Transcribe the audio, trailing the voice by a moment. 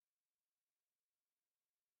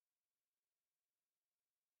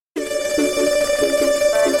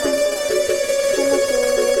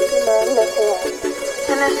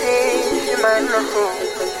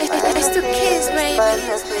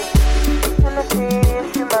Let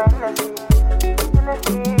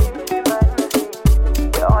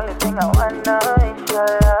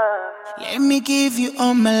me give you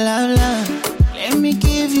all my love. Let me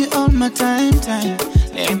give you all my time.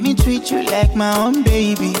 Let me treat you like my own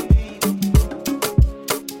baby.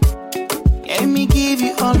 Let me give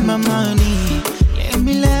you all my money. Let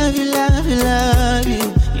me love you.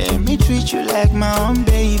 Let me treat you like my own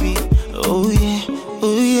baby. Oh yeah.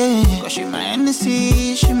 Cause she my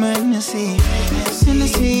Hennessy, she my Hennessy.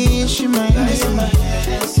 Hennessy, she my Hennessy.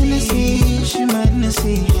 Hennessy, she my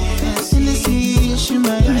Hennessy. Hennessy, she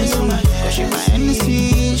my Hennessy. Cause she my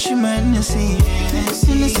Hennessy, she my Hennessy.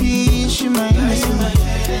 Hennessy, she my Hennessy.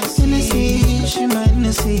 Hennessy, she my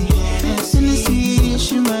Hennessy. Hennessy,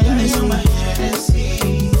 she my Hennessy.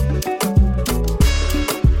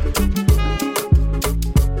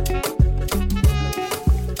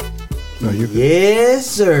 Yes,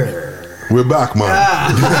 sir. We're back, man.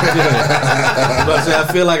 I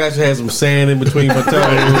feel like I should have some sand in between my toes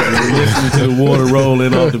and listening to the water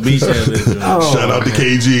rolling off the beach. Shout out to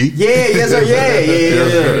KG. Yeah, yes, sir.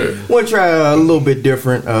 Yeah. Want to try a little bit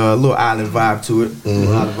different, a little island vibe to it.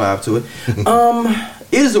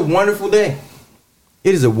 It is a wonderful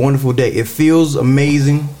day. It feels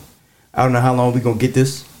amazing. I don't know how long we're going to get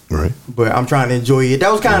this. Right. But I'm trying to enjoy it.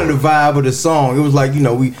 That was kind of the vibe of the song. It was like,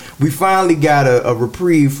 we finally got a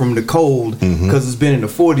reprieve from the cold because it's been in the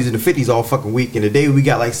 40s and the 50s all fucking week. And today we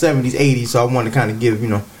got like 70s, 80s. So I wanted to kind of give,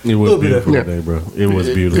 a little bit of today, bro. It was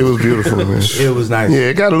beautiful. It was beautiful, man. It was nice. Yeah,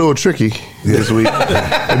 it got a little tricky this week,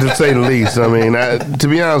 to say the least. I mean, to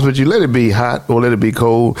be honest with you, let it be hot or let it be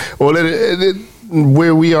cold or let it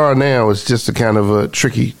where we are now is just a kind of a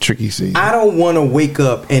tricky season. I don't want to wake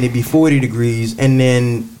up and it be 40 degrees and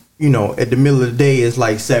then, at the middle of the day it's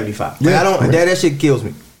like 75. Yeah, I don't. Right. That shit kills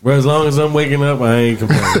me. Well, as long as I'm waking up, I ain't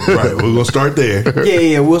complaining. Right, we're gonna start there.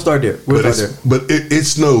 Yeah, we'll start there. But it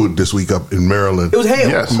snowed this week up in Maryland. It was hail.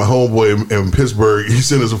 Yes. My homeboy in Pittsburgh, he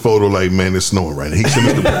sent us a photo like, man, it's snowing right now. He sent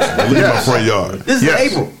us the picture. I live in my front yard. This is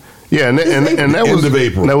April. Yeah, and that was end of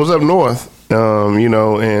April. That was up north.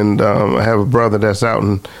 And I have a brother that's out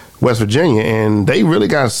in West Virginia, and they really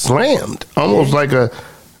got slammed, almost like a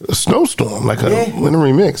snowstorm, like a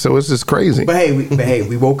wintry mix. So it's just crazy. But hey,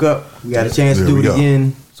 we woke up. We got a chance to do it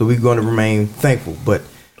again, so we're going to remain thankful. But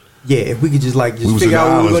yeah, if we could just figure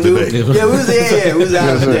out what we're going to do. Yeah, we was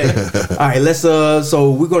out today. All right, let's.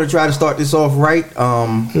 So we're going to try to start this off right.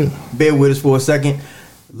 Bear with us for a second,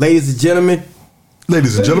 ladies and gentlemen.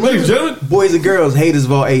 Ladies and gentlemen, boys and girls, haters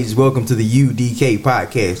of all ages, welcome to the UDK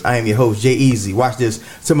podcast. I am your host, Jay Easy. Watch this.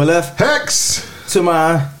 To my left, Hex. To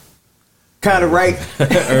my kind of right, and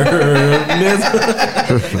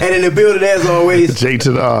in the building as always, J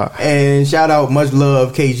to the R. And shout out, much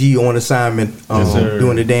love, KG on assignment,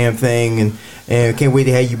 doing the damn thing, and can't wait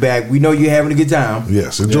to have you back. We know you're having a good time.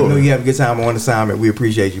 Yes, enjoy. We know you're having a good time on assignment. We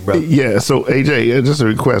appreciate you, brother. Yeah. So AJ, just a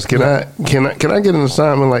request. Can I get an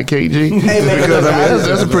assignment like KG? Hey man, because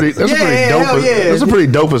that's a pretty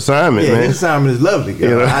dope assignment, man. This assignment is lovely.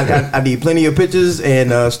 I need plenty of pictures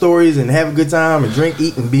and stories and have a good time and drink,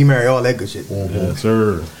 eat, and be merry, all that good shit. Yes,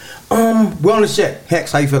 sir. We're on the check.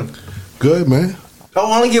 Hex, how you feeling? Good, man.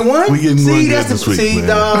 Oh, only get one? We getting one this week, man.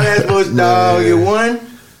 Dog, that's what, dog. Get one.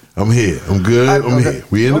 I'm here. I'm good. I'm here.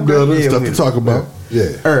 We in the building. Yeah, stuff to talk about.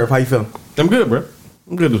 Yeah. Irv, how you feeling? I'm good, bro.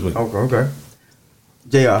 I'm good this week. Okay.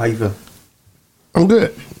 JR, how you feeling? I'm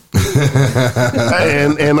good.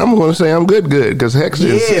 and I'm going to say I'm good because Hex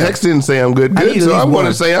didn't say I'm good, so I'm going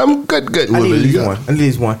to say I'm good. I need at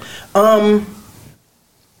least one.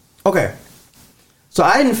 Okay. So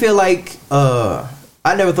I didn't feel like I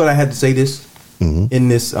never thought I had to say this in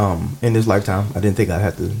this lifetime. I didn't think I'd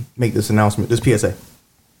have to make this announcement, this PSA.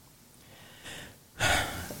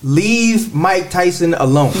 Leave Mike Tyson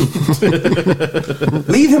alone.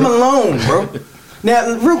 Leave him alone, bro.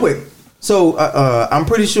 Now, real quick. So I'm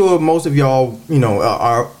pretty sure most of y'all,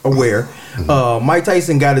 are aware. Mike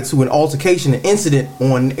Tyson got into an altercation, an incident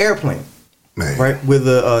on an airplane, right, with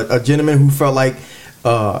a gentleman who felt like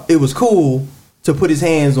it was cool to put his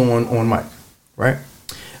hands on Mike, right?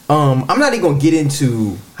 I'm not even gonna get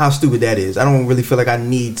into how stupid that is. I don't really feel like I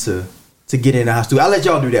need to get into how stupid. I'll let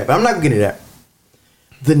y'all do that, but I'm not gonna get into that.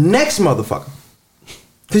 The next motherfucker,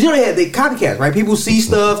 because they had the copycats, right? People see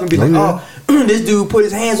stuff and be like, oh, this dude put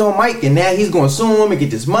his hands on Mike and now he's gonna sue him and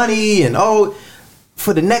get this money. And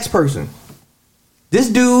for the next person, this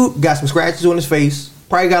dude got some scratches on his face,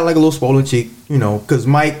 probably got like a little swollen cheek, because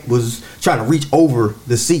Mike was trying to reach over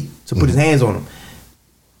the seat to put his hands on him.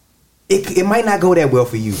 It might not go that well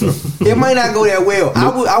for you, bro. It might not go that well.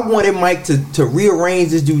 I wanted Mike to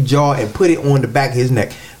rearrange this dude's jaw and put it on the back of his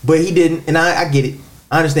neck, but he didn't, and I get it.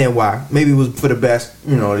 I understand why. Maybe it was for the best.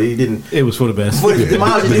 You know, he didn't. It was for the best. For the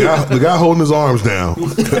demolished The guy holding his arms down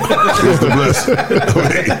is the blessing. I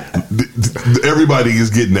mean, everybody is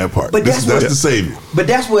getting that part. But that's the savior. But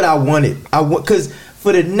that's what I wanted. Because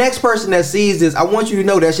for the next person that sees this, I want you to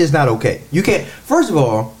know that's just not okay. You can't. First of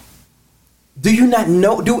all, do you not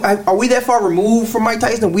know? Are we that far removed from Mike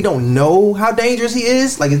Tyson? We don't know how dangerous he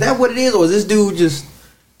is. Like, is that what it is, or is this dude just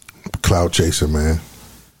Cloud chasing, man?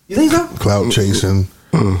 You think so? Cloud chasing.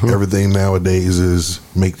 Everything nowadays is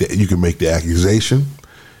you can make the accusation,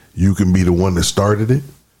 you can be the one that started it,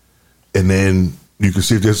 and then you can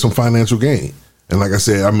see if there's some financial gain. And like I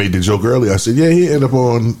said, I made the joke earlier. I said, yeah, he ended up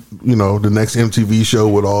on the next MTV show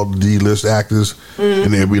with all the D-list actors,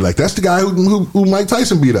 and they'll be like, that's the guy who Mike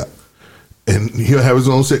Tyson beat up, and he'll have his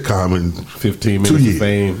own sitcom in 15 minutes of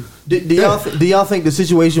fame. Do y'all think the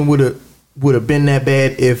situation would have been that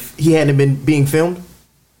bad if he hadn't been being filmed?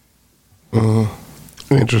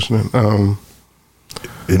 Interesting.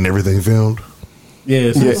 Isn't everything filmed?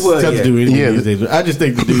 Yeah, it's tough to do anything these days. I just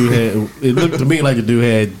think the dude it looked to me like the dude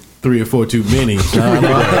had 3 or 4 too many. So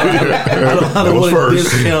I don't want to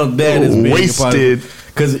discount that as being wasted.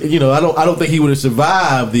 Because I don't think he would have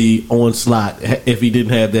survived the onslaught if he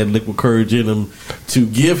didn't have that liquid courage in him to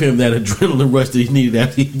give him that adrenaline rush that he needed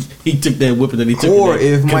after he took that whipping that he took. Or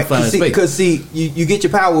if Mike, because you get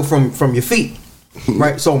your power from your feet,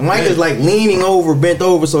 right? So Mike is like leaning over, bent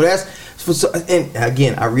over. So and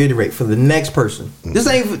again, I reiterate, for the next person, this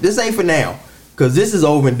ain't for now, because this is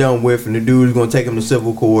over and done with, and the dude is going to take him to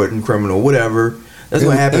civil court and criminal, whatever. That's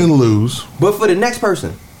going to happen and lose. But for the next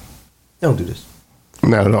person, don't do this.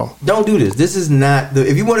 Not at all. Don't do this. This is not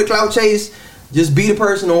if you want a clout chase, just be the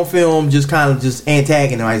person on film, just kind of just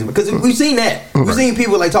antagonize him. Because we've seen that. We've seen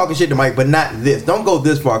people like talking shit to Mike, but not this. Don't go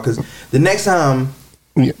this far, because the next time.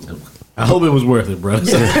 Yeah. I hope it was worth it, bro.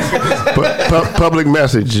 Public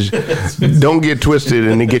message: don't get twisted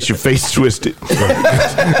and then get your face twisted,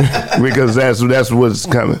 because that's what's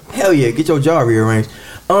coming. Hell yeah, get your jaw rearranged.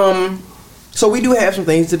 So we do have some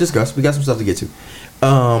things to discuss. We got some stuff to get to.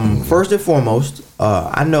 First and foremost,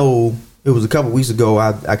 I know it was a couple weeks ago.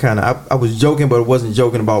 I was joking, but I wasn't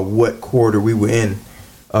joking about what quarter we were in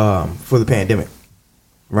for the pandemic,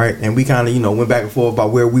 right? And we kind of went back and forth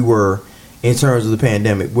about where we were in terms of the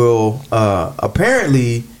pandemic. Well,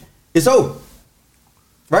 apparently it's over,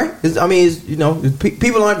 right?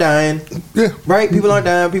 People aren't dying, right? People aren't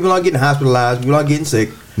dying. People aren't getting hospitalized. People aren't getting sick,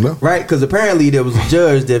 right? Because apparently there was a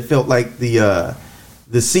judge that felt like the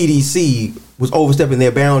CDC was overstepping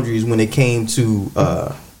their boundaries when it came to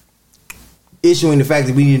issuing the fact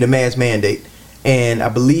that we needed a mask mandate. And I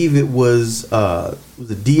believe it was the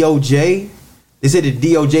DOJ. They said the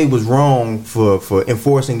DOJ was wrong for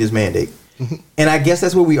enforcing this mandate. And I guess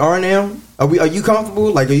that's where we are now. Are you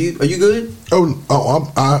comfortable? Like, are you good?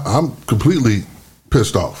 I'm completely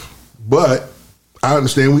pissed off. But I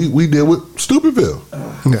understand we deal with Stupidville.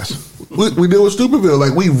 Yes, we deal with Stupidville.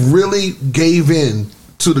 Like, we really gave in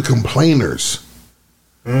to the complainers.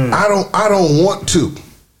 I don't want to.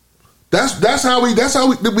 That's how we got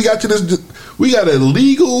to this. We got a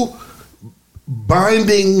legal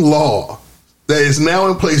binding law that is now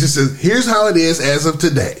in place that says, here's how it is as of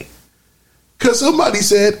today. Because somebody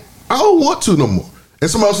said, I don't want to no more.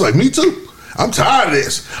 And somebody else was like, me too. I'm tired of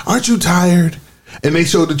this. Aren't you tired? And they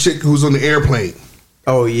showed the chick who's on the airplane.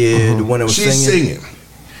 Oh, yeah, the one that was singing.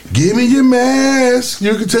 Give me your mask.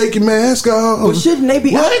 You can take your mask off. Well, shouldn't they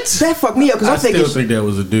be? What? That fucked me up, because I still think that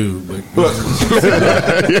was a dude. But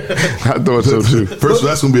I thought so too. First of all,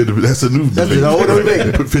 that's gonna be that's a new debate. A whole new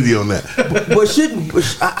debate. Put video on that.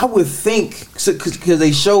 But I would think, because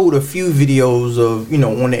they showed a few videos of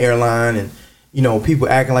on the airline, and people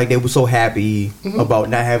acting like they were so happy about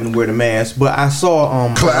not having to wear the mask. But I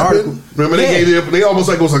saw clapping. Remember they almost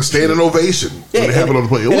like it was like standing ovation when they have it on the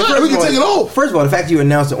plane. What? We can take it off. First of all, the fact you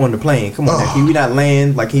announced it on the plane. Come on, now. Can we not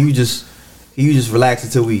land? Like, can you just relax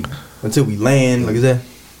until we land? Like, is that?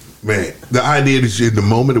 Man, the idea that you're in the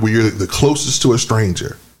moment where you're the closest to a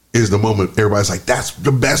stranger is the moment everybody's like, that's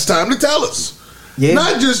the best time to tell us. Yeah.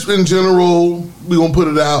 Not just in general, we're gonna put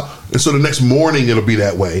it out, and so the next morning it'll be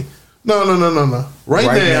that way. No. Right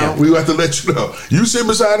now, we have to let you know. You sit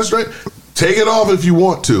beside the stranger, take it off if you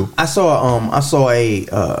want to. I saw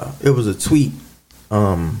it was a tweet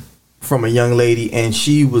from a young lady, and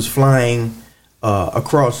she was flying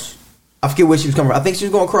across. I forget where she was coming from. I think she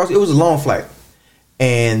was going across. It was a long flight,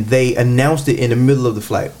 and they announced it in the middle of the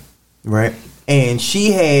flight, right? And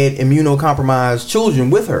she had immunocompromised children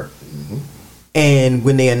with her. And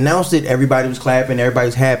when they announced it, everybody was clapping, everybody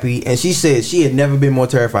was happy. And she said she had never been more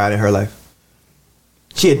terrified in her life.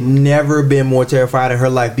 She had never been more terrified in her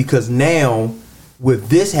life, because now with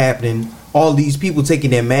this happening, all these people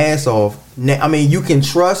taking their masks off. Now, I mean, you can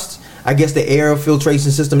trust, I guess, the air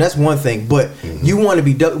filtration system. That's one thing, but you want to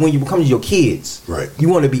be, when you come to your kids, right? You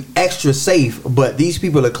want to be extra safe. But these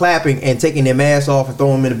people are clapping and taking their masks off and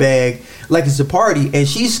throwing them in a bag like it's a party, and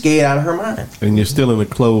she's scared out of her mind. And you're still in a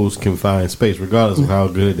closed, confined space, regardless of how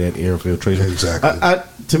good that air filtration. Exactly.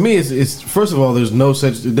 To me, it's first of all, there's no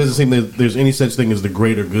such. It doesn't seem that there's any such thing as the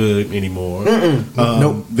greater good anymore.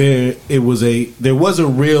 Nope. There was a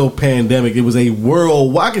real pandemic. It was a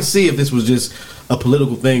world. I can see if this was just a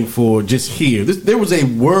political thing for just here. There was a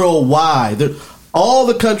worldwide. All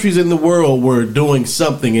the countries in the world were doing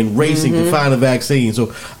something and racing to find a vaccine.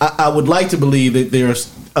 So I would like to believe that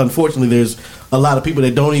unfortunately, there's a lot of people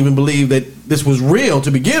that don't even believe that this was real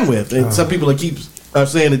to begin with. And some people are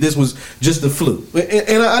saying that this was just the flu.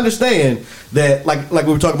 And I understand that, like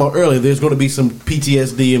we were talking about earlier, there's going to be some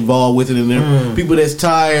PTSD involved with it. And there are people that's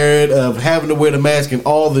tired of having to wear the mask and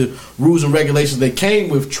all the rules and regulations that came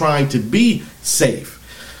with trying to be safe.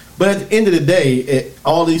 But at the end of the day,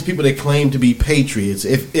 all these people that claim to be patriots,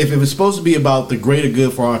 if it was supposed to be about the greater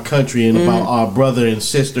good for our country and about our brother and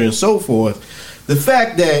sister and so forth, the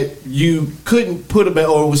fact that you couldn't put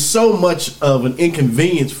or it was so much of an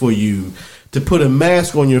inconvenience for you to put a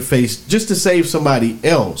mask on your face just to save somebody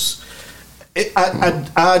else,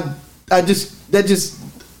 I just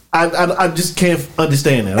can't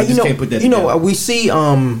understand that. I just can't put that together. We see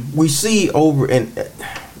over and.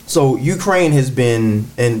 So Ukraine has been,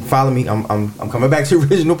 and follow me, I'm coming back to the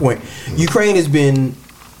original point. Ukraine has been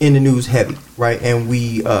in the news heavy, right? And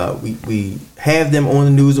we have them on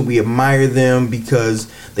the news and we admire them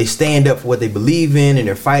because they stand up for what they believe in and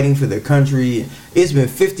they're fighting for their country. It's been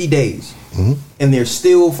 50 days and they're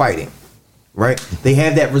still fighting, right? They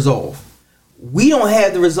have that resolve. We don't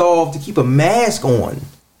have the resolve to keep a mask on.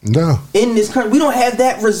 No. In this country, we don't have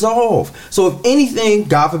that resolve. So if anything,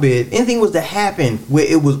 God forbid, anything was to happen where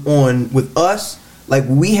it was on with us, like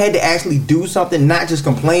we had to actually do something, not just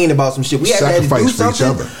complain about some shit. We had to do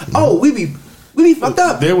something. Oh, we be fucked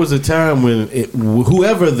up. There was a time when if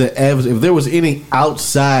there was any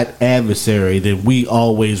outside adversary, then we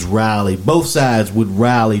always rallied. Both sides would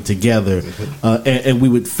rally together, and we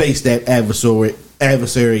would face that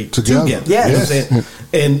adversary together. Yes. You know what I'm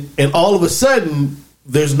saying? And all of a sudden,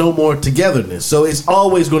 there's no more togetherness. So it's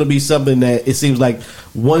always going to be something that it seems like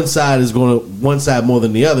one side more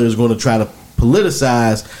than the other is going to try to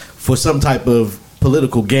politicize for some type of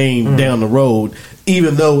political gain down the road,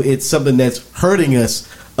 even though it's something that's hurting us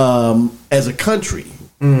as a country.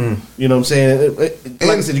 You know what I'm saying? Like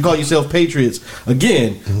I said, you call yourself patriots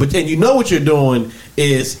again, but then you know what you're doing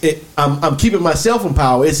is I'm keeping myself in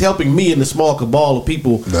power. It's helping me in the small cabal of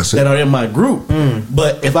people that are in my group.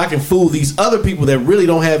 But if I can fool these other people that really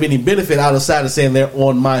don't have any benefit outside of saying they're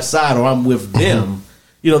on my side or I'm with them,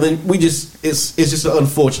 then it's just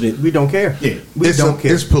unfortunate. We don't care. Yeah, we don't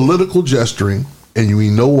care. It's political gesturing, and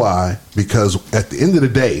we know why. Because at the end of the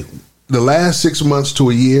day, the last 6 months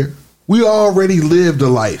to a year, we already lived a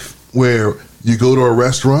life where you go to a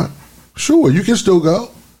restaurant. Sure, you can still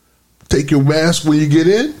go. Take your mask when you get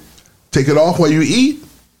in. Take it off while you eat.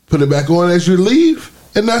 Put it back on as you leave.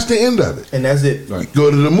 And that's the end of it. And that's it. Right.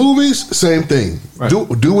 Go to the movies, same thing. Right.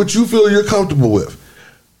 Do what you feel you're comfortable with.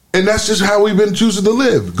 And that's just how we've been choosing to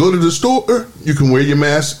live. Go to the store, you can wear your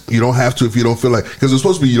mask. You don't have to if you don't feel like, because it's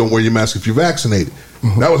supposed to be you don't wear your mask if you're vaccinated.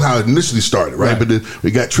 That was how it initially started, right? But then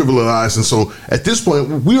it got trivialized. And so at this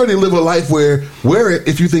point, we already live a life where wear it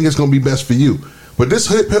if you think it's going to be best for you. But this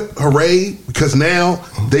hip hooray, because now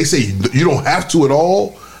they say you don't have to at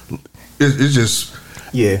all, it's just,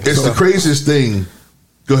 it's the craziest thing.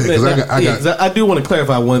 Go ahead, because I do want to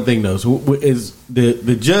clarify one thing though. So is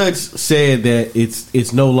the judge said that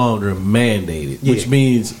it's no longer mandated, which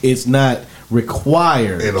means it's not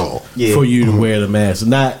required at all for you to wear the mask.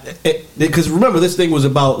 Not because remember, this thing was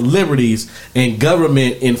about liberties and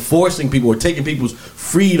government enforcing people or taking people's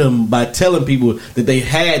freedom by telling people that they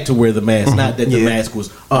had to wear the mask, not that the mask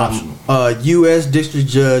was optional. U.S. District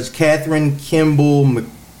Judge Catherine Kimball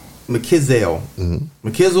McKizzell.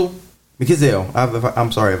 McKizzell.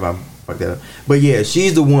 I'm sorry if I fucked that up. But yeah,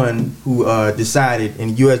 she's the one who decided in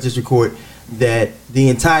the U.S. District Court that the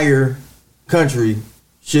entire country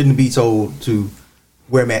shouldn't be told to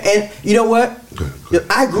wear a mask. And you know what?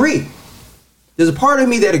 I agree. There's a part of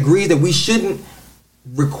me that agrees that we shouldn't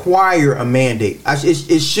require a mandate.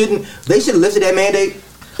 It shouldn't. They should have lifted that mandate.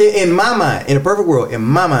 In my mind, in a perfect world, in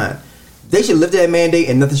my mind, they should have lifted that mandate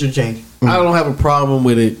and nothing should have changed. I don't have a problem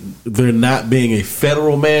with it. There not being a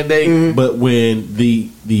federal mandate, but when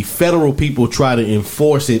the federal people try to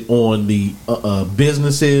enforce it on the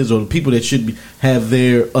businesses or the people that should have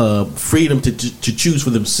their freedom to choose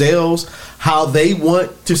for themselves how they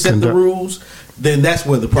want to set the rules, then that's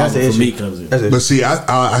where the problem for me comes in. But see,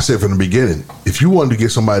 I said from the beginning, if you wanted to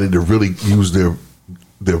get somebody to really use their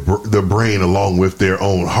brain along with their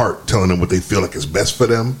own heart, telling them what they feel like is best for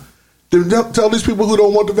them, then tell these people who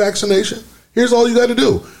don't want the vaccination. Here's all you got to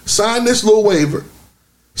do. Sign this little waiver.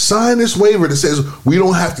 Sign this waiver that says we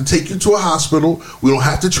don't have to take you to a hospital. We don't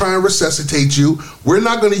have to try and resuscitate you. We're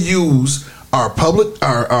not going to use our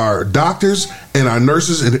doctors and our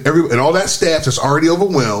nurses and all that staff that's already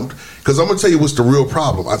overwhelmed. Because I'm going to tell you what's the real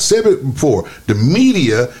problem. I've said it before. The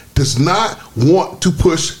media does not want to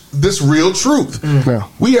push this real truth. No.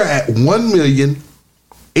 We are at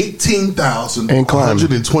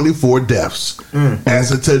 1,018,124 deaths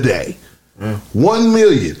as of today. 1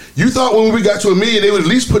 million. You thought when we got to 1 million, they would at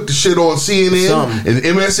least put the shit on CNN and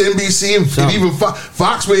MSNBC and even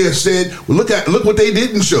Fox may have said, well, look what they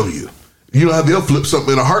didn't show you. You know how they'll flip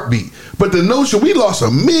something in a heartbeat. But the notion, we lost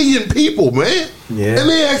 1 million people, man. Yeah. And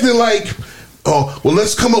they acting like, oh, well,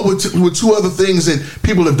 let's come up with two other things that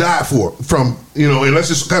people have died from, and let's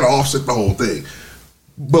just kind of offset the whole thing.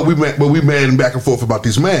 But we man back and forth about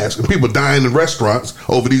these masks and people dying in restaurants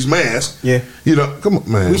over these masks. Yeah, come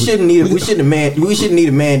on, man. We shouldn't need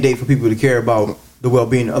a mandate for people to care about the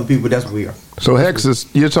well-being of other people. That's what we are. So Hexus,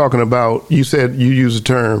 you're talking about. You said you use the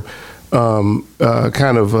term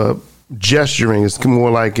kind of gesturing. It's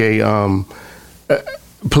more like a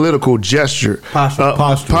political gesture,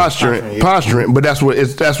 posturing. But that's what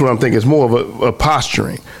I'm thinking. It's more of a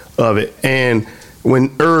posturing of it. And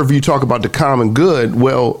when Irv, you talk about the common good,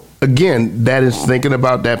 well, again, that is thinking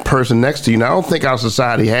about that person next to you. Now, I don't think our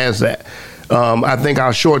society has that. I think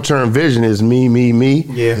our short-term vision is me.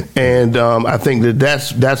 Yeah. And I think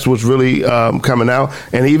that's what's really coming out.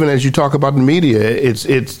 And even as you talk about the media,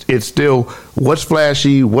 it's still what's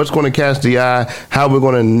flashy, what's going to catch the eye, how we're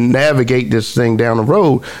going to navigate this thing down the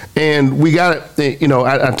road. And we got to,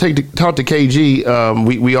 I talk to KG.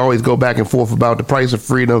 We always go back and forth about the price of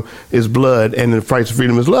freedom is blood and the price of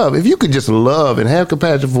freedom is love. If you could just love and have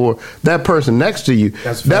compassion for that person next to you,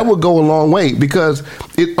 that would go a long way, because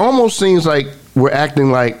it almost seems like we're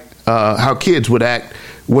acting like how kids would act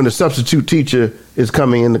when a substitute teacher is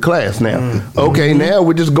coming into class now. Okay, now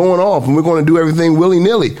we're just going off and we're going to do everything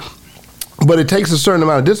willy-nilly. But it takes a certain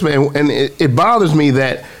amount of discipline, and it bothers me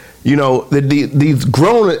that, these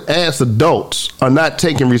grown-ass adults are not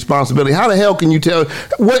taking responsibility. How the hell can you tell?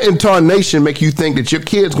 What intonation make you think that your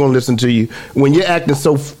kid's going to listen to you when you're acting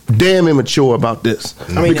so damn immature about this?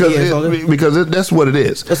 I mean, because that's what it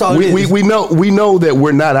is. That's all it is. We know that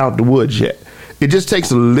we're not out the woods yet. It just takes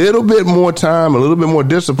a little bit more time, a little bit more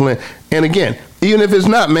discipline. And again, even if it's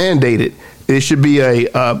not mandated, it should be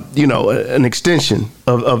an extension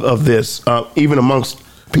of this, even amongst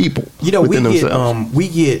people. We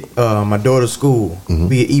get my daughter's school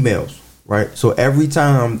via emails, right? So every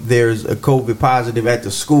time there's a COVID positive at the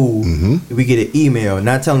school, we get an email,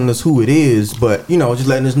 not telling us who it is, but just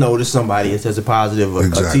letting us know there's somebody that says a positive, a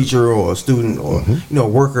teacher or a student or a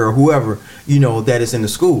worker or whoever, that is in the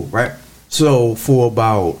school, right? So for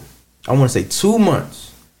about, I want to say 2 months,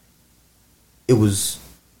 it was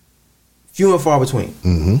few and far between,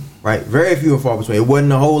 right? Very few and far between. It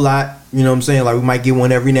wasn't a whole lot, you know what I'm saying? Like, we might get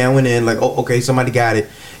one every now and then, like, oh, okay, somebody got it.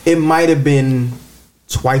 It might have been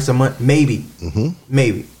twice a month, maybe.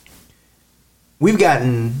 Maybe. We've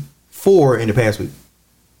gotten 4 in the past week.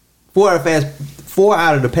 4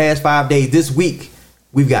 out of the past 5 days this week,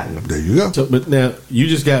 we've gotten them. There you go. So, but now, you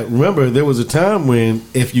just remember, there was a time when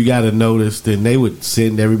if you got a notice, then they would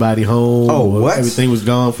send everybody home. Oh, what? Everything was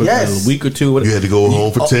gone for a week or two. You had to go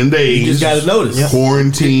home for 10 days. You just got a notice. Yeah.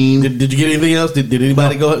 Quarantine. Did you get anything else? Did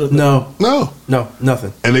anybody go? No,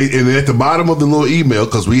 nothing. And at the bottom of the little email,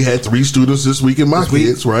 because we had 3 students this week in my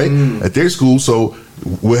kids, right, at their school. So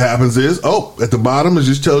what happens is, at the bottom, it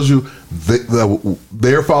just tells you that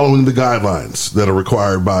they're following the guidelines that are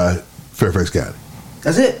required by Fairfax County.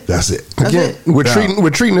 That's it. Again, we're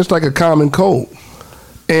treating this like a common cold,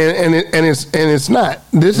 and it's not.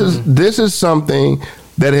 This is something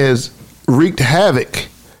that has wreaked havoc,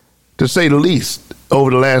 to say the least, over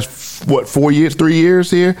the last 3 years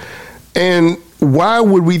here. And why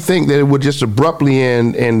would we think that it would just abruptly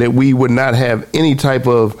end and that we would not have any type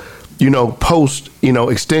of post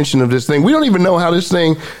extension of this thing? We don't even know how this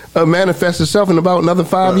thing manifests itself in about another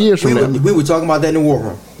 5 years from now. We were talking about that in the war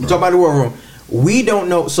room. We talked about the war room. We don't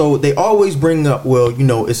know. So they always bring up, well, you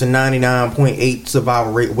know, it's a 99.8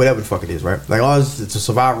 survival rate, whatever the fuck it is, right? Like, oh, it's a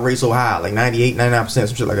survival rate so high, like 98, 99%,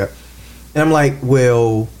 some shit like that. And I'm like,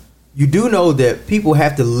 well, you do know that people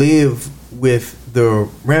have to live with the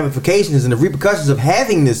ramifications and the repercussions of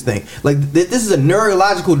having this thing. Like, this is a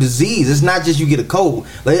neurological disease. It's not just you get a cold.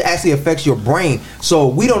 Like, it actually affects your brain. So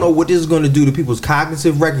we don't know what this is going to do to people's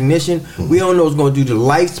cognitive recognition. We don't know what it's going to do to the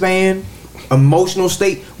lifespan, emotional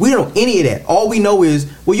state. We don't know any of that. All we know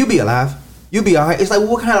is, well, you'll be alive. You'll be all right. It's like,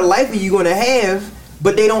 well, what kind of life are you going to have?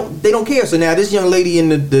 But they don't care. So now this young lady in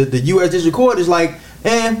the U.S. District Court is like,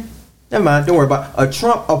 never mind. Don't worry about it. A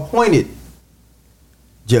Trump appointed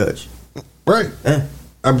judge. Right. Man,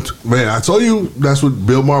 I told you that's what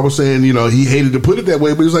Bill Maher was saying. You know, he hated to put it that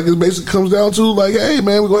way, but it's like it basically comes down to like, hey,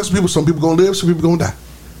 man, we're going to have some people going to live, some people going to die.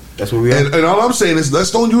 That's what we are. And all I'm saying is,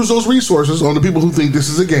 let's don't use those resources on the people who think this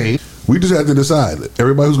is a game. We just have to decide.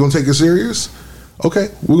 Everybody who's going to take it serious, okay,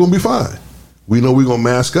 we're going to be fine. We know we're going to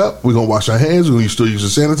mask up. We're going to wash our hands. We're going to still use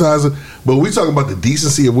the sanitizer. But we talking about the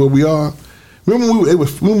decency of where we are. Remember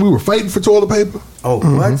when we were fighting for toilet paper? Oh,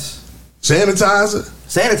 what? Sanitizer?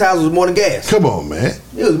 Sanitizer was more than gas. Come on, man.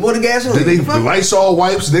 It was more than gas. Then the Lysol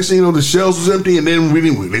wipes. Next thing you know, the shelves was empty, and then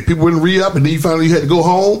people wouldn't re-up, and then you found out you had to go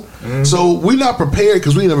home. Mm-hmm. So we're not prepared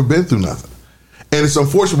because we never been through nothing. And it's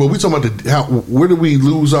unfortunate, but we talking about where do we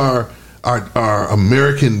lose our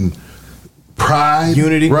American pride,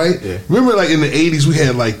 unity, right? Yeah. Remember, like in the '80s, we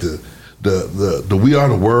had like the We Are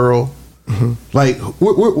the World. Mm-hmm. Like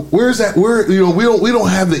where's that? Where we don't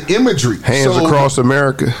have the imagery. Hands across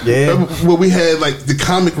America. Yeah. Well, we had like the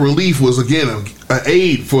comic relief was again an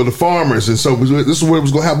aid for the farmers, and so this is what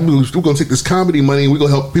was going to happen. We're going to take this comedy money and we're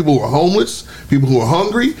going to help people who are homeless, people who are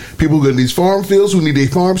hungry, people who got these farm fields who need their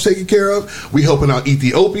farms taken care of. We helping out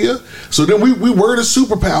Ethiopia. So then we were the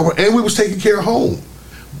superpower, and we was taking care of home.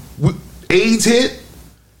 AIDS hit.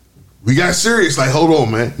 We got serious. Like, hold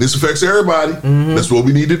on, man. This affects everybody. Mm-hmm. That's what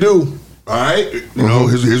we need to do. All right, you know,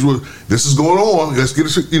 here's what this is going on. Let's get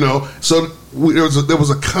it. You know, so there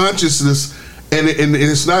was a consciousness, and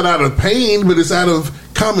it's not out of pain, but it's out of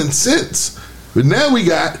common sense. But now we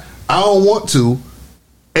got I don't want to,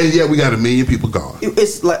 and yet we got 1 million people gone.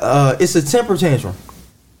 It's like it's a temper tantrum,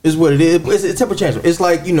 is what it is. It's a temper tantrum. It's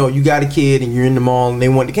like, you know, you got a kid and you're in the mall and they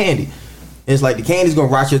want the candy. And it's like the candy's gonna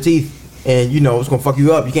rot your teeth. And, you know, it's going to fuck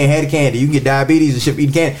you up. You can't have the candy. You can get diabetes and shit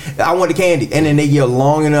eating candy. I want the candy. And then they yell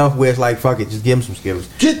long enough where it's like, fuck it, just give them some Skittles.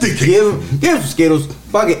 Get the Give them some Skittles.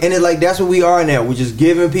 Fuck it. And it's like, that's what we are now. We're just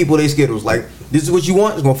giving people their Skittles. Like, this is what you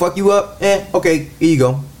want. It's going to fuck you up. Okay, here you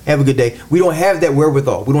go. Have a good day. We don't have that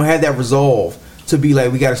wherewithal. We don't have that resolve to be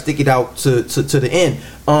like, we got to stick it out to the end.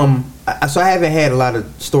 So I haven't had a lot of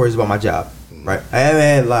stories about my job. Right? I haven't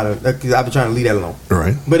had a lot of, because I've been trying to leave that alone.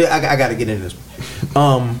 Right. But I got to get into this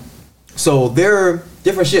one. So there are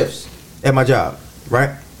different shifts at my job,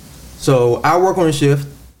 right? So I work on a shift,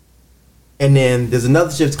 and then there's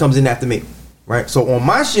another shift that comes in after me, right? So on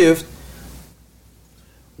my shift,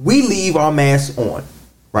 we leave our masks on,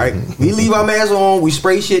 right? We leave our masks on, we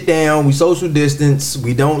spray shit down, we social distance,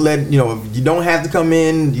 we don't let, you know, if you don't have to come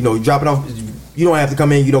in, you know, you drop it off, you don't have to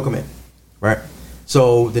come in, you don't come in, right?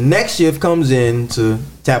 So the next shift comes in to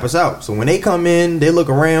tap us out. So when they come in, they look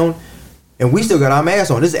around, and we still got our masks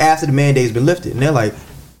on. This is after the mandate's been lifted. And they're like,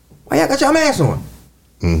 why y'all got y'all masks on?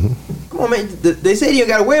 Mm-hmm. Come on, man. They said you ain't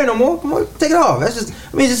got to wear it no more. Come on, take it off. That's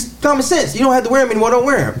just common sense. You don't have to wear them anymore. Don't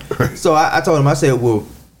wear them. Right. So I told him, I said, well,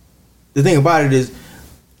 the thing about it is,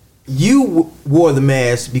 you wore the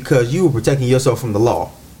mask because you were protecting yourself from the law.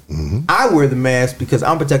 Mm-hmm. I wear the mask because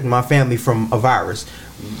I'm protecting my family from a virus.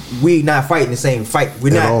 We not fighting the same fight. We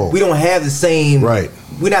don't have the same. Right.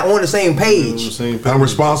 We're not on the same page. I'm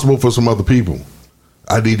responsible for some other people.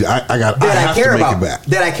 I have to make it back.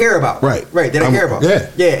 That I care about. Right. That I care about.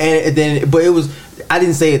 Yeah. And then, but it was. I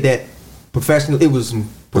didn't say it that professional. It was some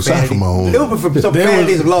profanity. From my own. It was some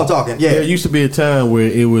profanities of law talking. Yeah. There used to be a time where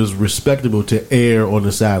it was respectable to err on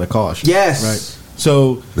the side of caution. Yes. Right.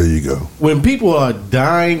 So there you go. When people are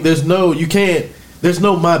dying, there's no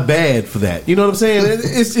my bad for that. You know what I'm saying?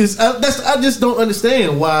 I just don't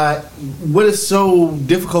understand what is so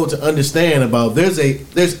difficult to understand about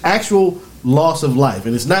there's actual loss of life,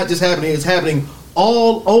 and it's not just happening, it's happening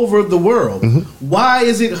all over the world. Mm-hmm. Why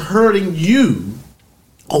is it hurting you,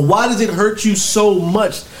 or why does it hurt you so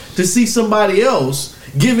much to see somebody else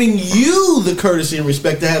giving you the courtesy and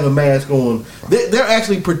respect to have a mask on? They're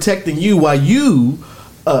actually protecting you while you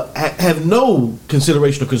have no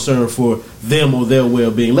consideration or concern for them or their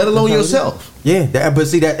well-being, let alone yourself. Yeah, but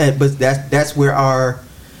see that, but that's where our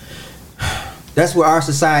That's where our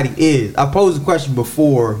society is. I posed a question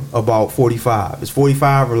before about 45. Is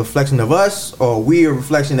 45 a reflection of us, or we a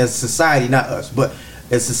reflection as society, not us, but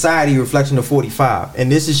as society a reflection of 45? And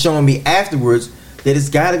this is showing me afterwards that it's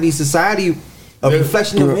got to be society a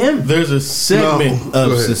reflection of him. There's a segment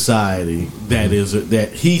of society that is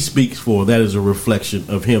that he speaks for, that is a reflection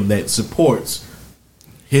of him, that supports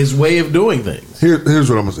his way of doing things. Here's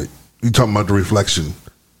what I'm gonna say. You talking about the reflection?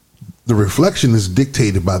 The reflection is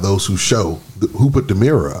dictated by those who put the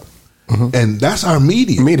mirror up, and that's our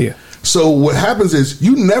media. So what happens is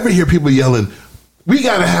you never hear people yelling, "We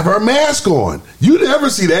got to have our mask on." You never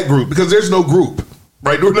see that group because there's no group,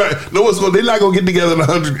 right? They're not going to get together in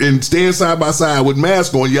 100 and stand side by side with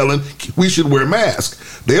masks on, yelling, "We should wear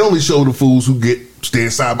masks." They only show the fools who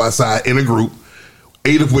stand side by side in a group,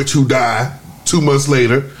 8 of which who die 2 months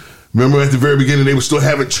later. Remember at the very beginning, they were still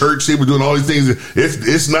having church. They were doing all these things.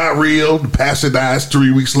 It's not real. The pastor dies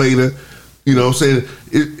 3 weeks later. You know what I'm saying?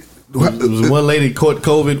 It was one lady caught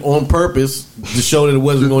COVID on purpose to show that it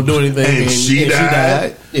wasn't going to do anything. And she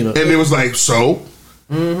died. You know? And it was like, so?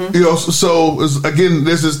 Mm-hmm. You know, so again,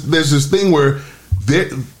 there's this thing where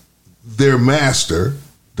their master,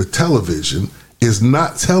 the television, is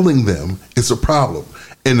not telling them it's a problem.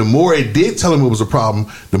 And the more it did tell them it was a problem,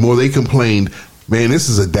 the more they complained, man, this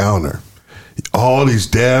is a downer. All these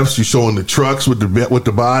deaths, you're showing the trucks with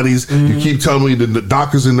the bodies. Mm-hmm. You keep telling me that the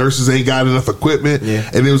doctors and nurses ain't got enough equipment. Yeah.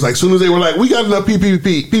 And it was like, as soon as they were like, we got enough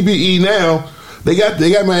PPE now, they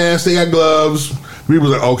got masks, they got gloves. People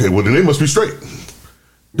was like, okay, well then they must be straight.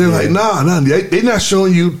 They're like, nah, they not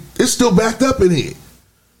showing you. It's still backed up in here.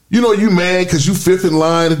 You know, you mad because you fifth in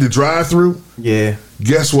line at the drive-thru. Yeah.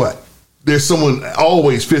 Guess what? There's someone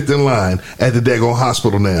always fifth in line at the daggone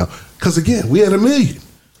hospital now. Because again, we had 1 million.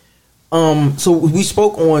 So we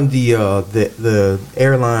spoke on the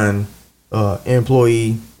airline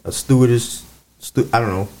employee, stewardess, I don't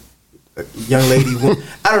know, young lady.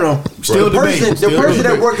 I don't know. The person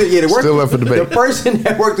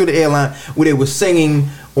that worked at the airline, where they were singing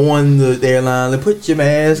on the airline, like, put your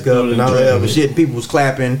mask up and all that other shit. People was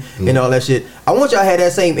clapping and all that shit. I want y'all to have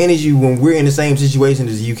that same energy when we're in the same situation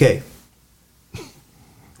as the UK.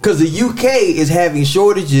 Because the UK is having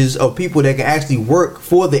shortages of people that can actually work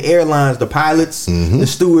for the airlines, the pilots, the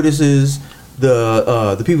stewardesses,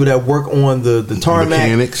 the people that work on the tarmac.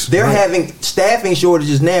 Mechanics. They're having staffing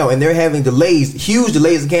shortages now, and they're having huge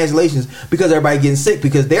delays and cancellations because everybody's getting sick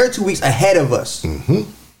because they're 2 weeks ahead of us. Mm-hmm.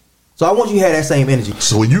 So I want you to have that same energy.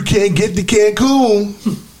 So when you can't get to Cancun,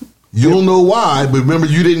 you'll know why, but remember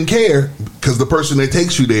you didn't care because the person that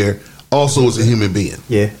takes you there also is a human being.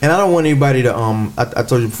 Yeah, and I don't want anybody to I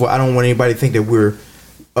told you before, I don't want anybody to think that we're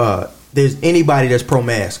there's anybody that's pro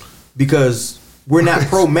mask, because we're not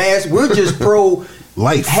pro mask. We're just pro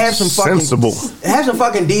life. Have some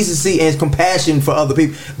fucking decency and compassion for other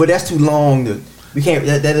people. But that's too long. We can't.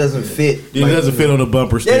 That doesn't fit. It doesn't fit on a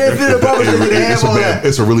bumper sticker. Yeah, it doesn't fit on a bumper sticker.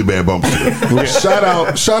 It's a really bad bumper sticker.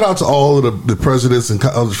 Shout out to all of the presidents and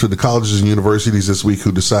for the colleges and universities this week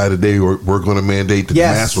who decided they were going to mandate that the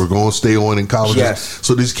masks were going to stay on in colleges.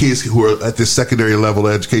 So these kids who are at this secondary level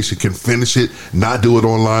of education can finish it, not do it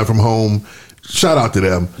online from home. Shout out to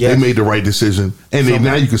them. Yes. They made the right decision, and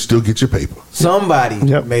now you can still get your paper. Somebody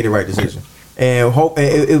made the right decision, and hope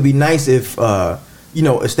it would be nice if.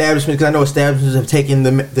 Establishments, because I know establishments have taken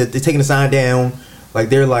the sign down. Like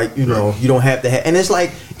they're like, you don't have to have, and it's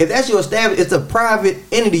like, if that's your establishment, it's a private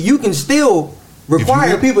entity. You can still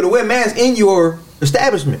require people to wear masks in your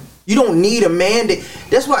establishment. You don't need a mandate.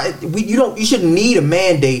 That's why you shouldn't need a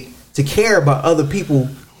mandate to care about other people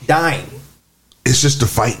dying. It's just the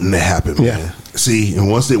fighting that happened, man. See, and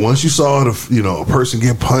once you saw a person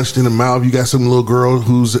get punched in the mouth, you got some little girl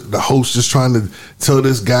who's the host just trying to tell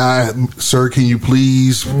this guy, "Sir, can you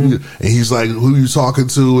please?" And he's like, "Who you talking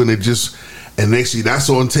to?" And next thing that's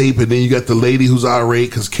on tape, and then you got the lady who's irate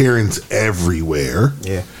because Karen's everywhere,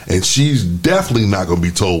 and she's definitely not going to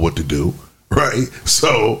be told what to do, right?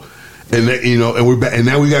 So. And that, and we're back, and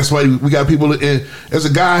now we got people. And there's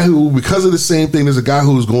a guy who, because of the same thing, there's a guy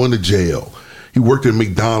who's going to jail. He worked at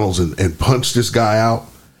McDonald's and punched this guy out,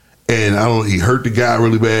 and he hurt the guy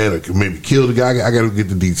really bad, or maybe killed the guy. I got to get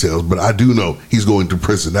the details, but I do know he's going to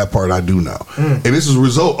prison. That part I do know, and this is a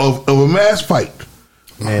result of a mass fight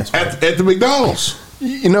at the McDonald's.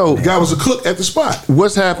 The guy was a cook at the spot.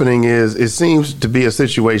 What's happening is it seems to be a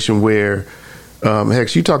situation where,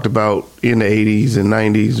 Hex, you talked about in the 80s and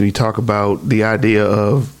 90s. We talk about the idea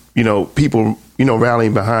of people.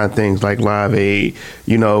 Rallying behind things like Live Aid,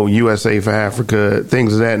 USA for Africa,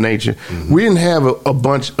 things of that nature. Mm-hmm. We didn't have a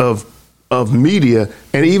bunch of media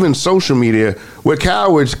and even social media where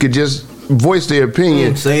cowards could just voice their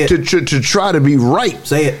opinion Say it. to try to be right.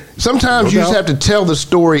 Say it. Sometimes you just have to tell the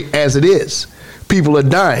story as it is. People are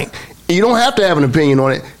dying. You don't have to have an opinion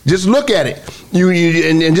on it. Just look at it.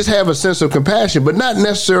 And just have a sense of compassion, but not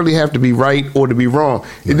necessarily have to be right or to be wrong.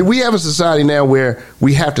 Right. We have a society now where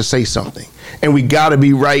we have to say something, and we got to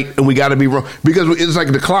be right and we got to be wrong because it's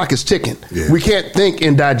like the clock is ticking. Yeah. We can't think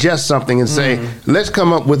and digest something and say, let's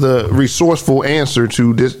come up with a resourceful answer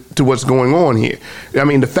to this, to what's going on here. I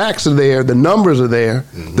mean, the facts are there, the numbers are there,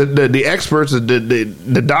 the experts,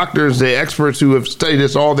 the doctors, the experts who have studied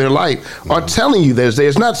this all their life are telling you this.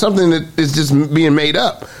 It's not something that is just being made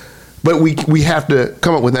up. But we have to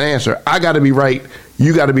come up with an answer. I got to be right.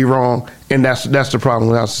 You got to be wrong, and that's the problem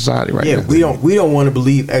with our society right now. We don't want to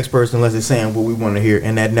believe experts unless they're saying what we want to hear,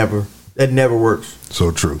 and that never works. So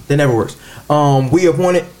true. That never works. We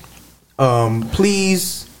appointed.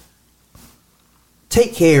 Please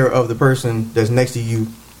take care of the person that's next to you.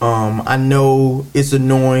 I know it's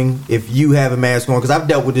annoying if you have a mask on because I've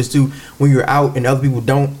dealt with this too. When you're out and other people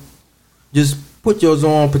don't, just put yours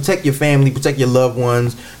on, protect your family, protect your loved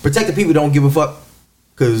ones, protect the people who don't give a fuck.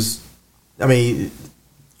 Because, I mean...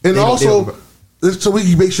 And also, so we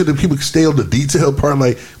can make sure that people stay on the detailed part.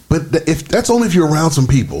 Like, but if that's only if you're around some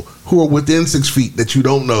people who are within 6 feet that you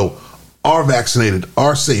don't know, are vaccinated,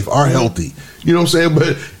 are safe, are healthy. You know what I'm saying?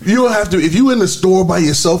 But you don't have to. If you in the store by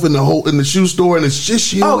yourself in the shoe store and it's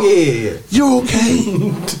just you, you're okay.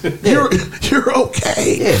 You're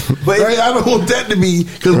okay. Yeah, but right? I don't want that to be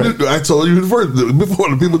because I told you before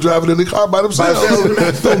the people driving in the car by themselves. Don't do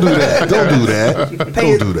that. Don't do that.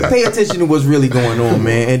 Don't do that. Pay attention to what's really going on,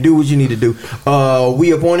 man, and do what you need to do.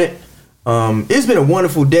 We appointed. It's been a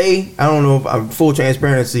wonderful day. I don't know if I'm full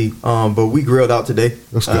transparency, but we grilled out today.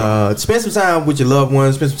 Let's go. Spend some time with your loved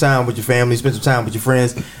ones, spend some time with your family, spend some time with your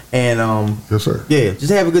friends, and yes, sir. Yeah,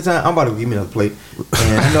 just have a good time. I'm about to give me another plate,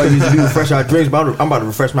 and I know I usually do refresh our drinks, but I'm about to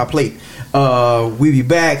refresh my plate. We'll be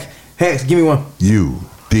back. Hex, give me one.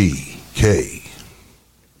 UDK.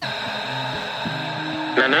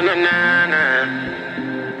 Na na na na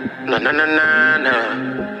na na na na na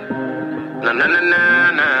na na na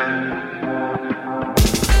na na.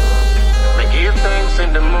 Give thanks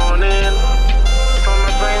in the morning for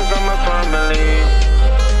my friends and my family.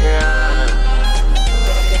 Yeah.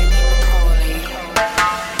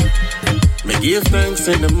 Me give thanks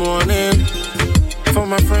in the morning for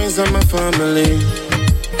my friends and my family.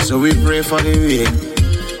 So we pray for the week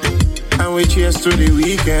and we cheers to the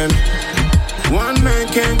weekend. One man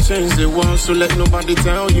can't change the world, so let nobody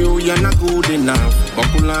tell you you're not good enough.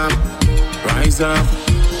 Buckle up, rise up,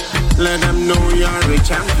 let them know you're a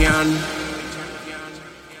champion.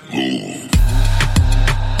 Move.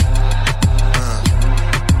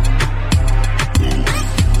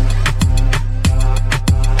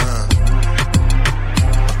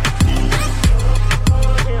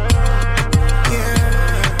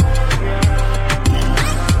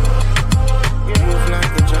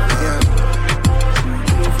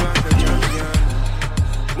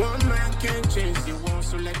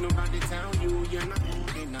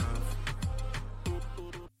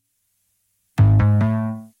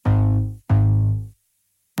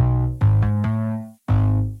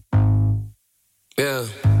 Yeah.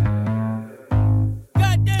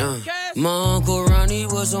 My Uncle Ronnie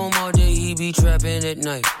was home all day, he be trapping at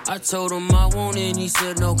night. I told him I won't and he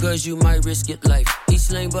said no, cause you might risk it life. He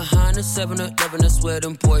slang behind the 7-Eleven, I swear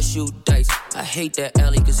them boys shoot dice. I hate that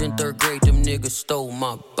alley, cause in 3rd grade them niggas stole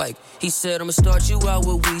my bike. He said I'ma start you out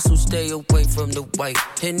with weed, so stay away from the white.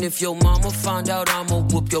 And if your mama find out, I'ma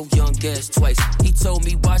whoop your young ass twice. He told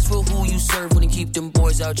me watch for who you serve when you keep them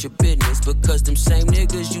boys out your business, because them same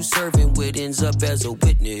niggas you serving with ends up as a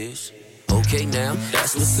witness. Okay, now,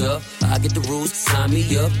 that's what's up. I get the rules, sign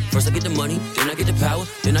me up. First I get the money, then I get the power,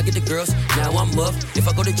 then I get the girls. Now I'm up. If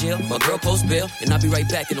I go to jail, my girl post bail, and I'll be right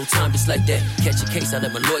back in no time just like that. Catch a case, I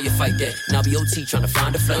let my lawyer fight that. And I'll be OT trying to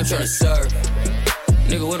find a flame. I'm trying to serve.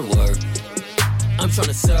 Nigga, what a word. I'm trying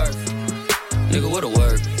to serve. Nigga, what a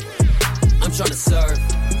word. I'm trying to serve.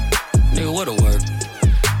 Nigga, what a word.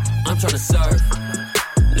 I'm trying to serve.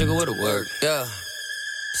 Nigga, what a word. Yeah.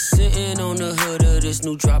 Sitting on the hood of this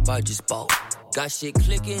new drop I just bought. Got shit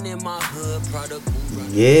clicking in my hood, product.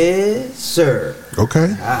 Yes, sir.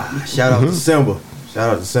 Okay. Shout out to Simba.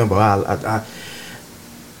 Shout out to Simba.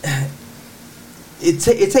 It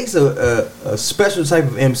takes a special type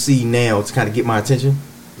of MC now to kind of get my attention.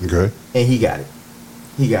 Okay. And he got it.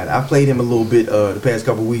 I played him a little bit the past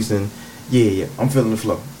couple weeks, and yeah, I'm feeling the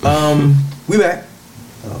flow. We back.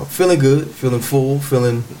 Feeling good, feeling full,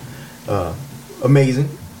 feeling amazing.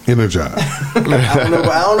 Energized. I don't know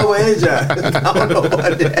about energized. I don't know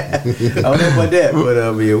about that. But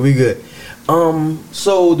yeah, we good.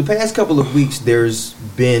 So the past couple of weeks, there's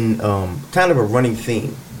been kind of a running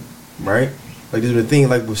theme, right? Like there's been a thing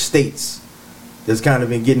like with states that's kind of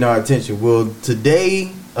been getting our attention. Well,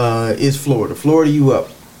 today is Florida. Florida, you up?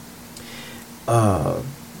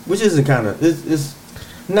 Which isn't kind of it's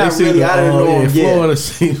not really out of the norm. Florida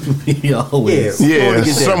seems to be always yeah,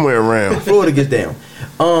 somewhere around. Florida gets down.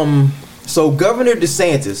 So Governor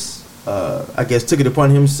DeSantis, I guess, took it upon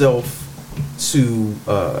himself to,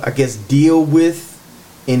 I guess, deal with,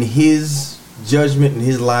 in his judgment and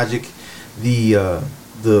his logic, the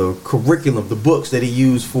curriculum, the books that he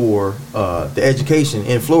used for the education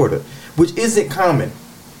in Florida, which isn't common,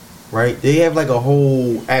 right? They have like a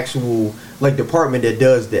whole actual like department that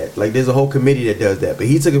does that. Like there's a whole committee that does that. But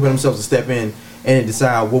he took it upon himself to step in and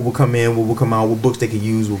decide what will come in, what will come out, what books they could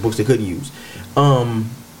use, what books they couldn't use.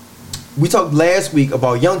 We talked last week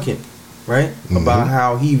about Youngkin, right? Mm-hmm. About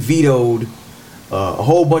how he vetoed a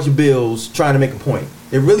whole bunch of bills trying to make a point.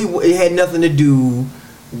 It had nothing to do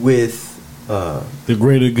with the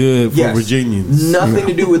greater good for Virginians. Nothing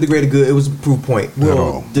to do with the greater good. It was a proof point.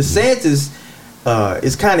 Well, DeSantis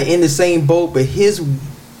is kind of in the same boat, but his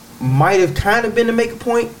might have kind of been to make a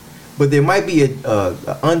point, but there might be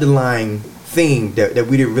a underlying theme that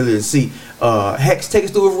we didn't really see. Hex, take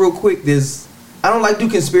us through it real quick. I don't like to do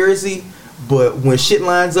conspiracy, but when shit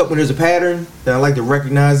lines up, when there's a pattern, then I like to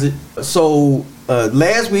recognize it. So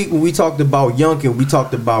last week when we talked about Youngkin, we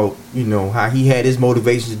talked about, you know, how he had his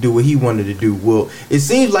motivations to do what he wanted to do. Well, it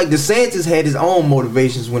seems like DeSantis had his own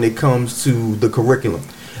motivations when it comes to the curriculum.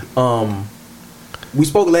 We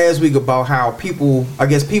spoke last week about how people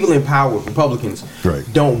in power, Republicans, they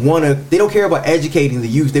don't care about educating the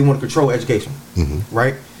youth. They want to control education,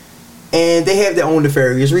 right? And they have their own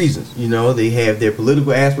nefarious reasons. You know, they have their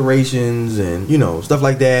political aspirations and, you know, stuff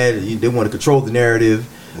like that. They want to control the narrative.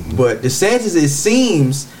 But DeSantis, it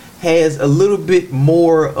seems, has a little bit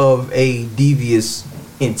more of a devious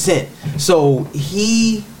intent. So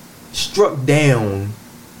he struck down,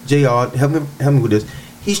 JR, help me with this.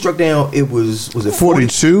 He struck down, was it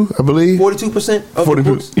 42, I believe? 42% of the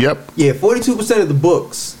books? Yep. Yeah, 42% of the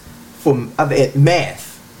books from math.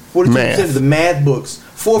 42% of the math books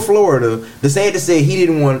for Florida, DeSantis said he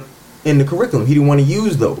didn't want in the curriculum. He didn't want to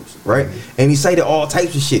use those, right? And he cited all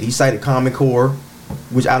types of shit. He cited Common Core,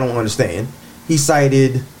 which I don't understand. He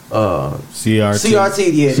cited CRT,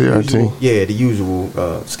 the usual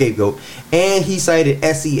scapegoat. And he cited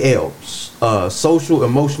SEL, social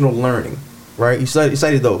emotional learning, right? He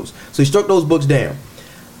cited those. So he struck those books down.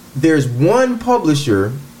 There's one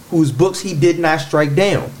publisher whose books he did not strike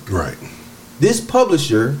down. Right. This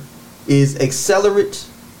publisher is Accelerate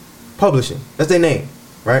Publishing. That's their name,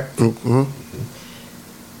 right? Mm-hmm.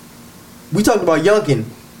 We talked about Youngkin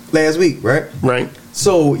last week, right? Right.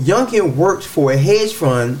 So Youngkin worked for a hedge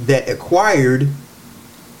fund that acquired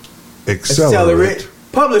Accelerate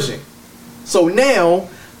Publishing. So now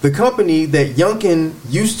the company that Youngkin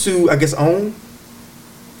used to, I guess, own,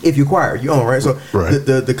 if you acquire, you own, right? So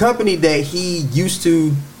the company that he used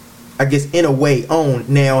to, I guess, in a way own,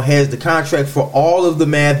 now has the contract for all of the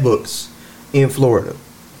math books in Florida.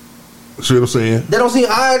 See what I'm saying? They don't seem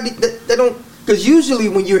odd. They don't, because usually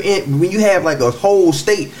when you have like a whole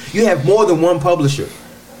state, you have more than one publisher.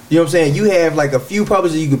 You know what I'm saying? You have like a few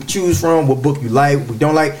publishers you can choose from, what book you like, what you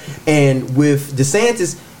don't like. And with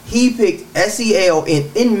DeSantis, he picked SEL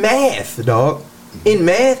in math, dog. In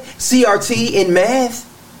math, CRT in math.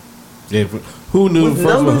 Yeah, who knew? First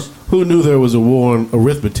of all, who knew there was a war on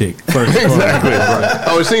arithmetic? First exactly. Right.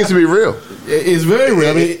 Oh, it seems to be real. It's very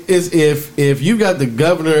real. I mean, it's if you got the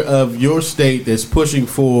governor of your state that's pushing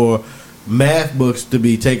for math books to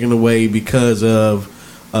be taken away because of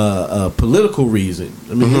a political reason.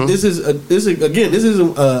 I mean, this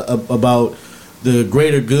isn't about the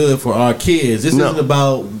greater good for our kids. This isn't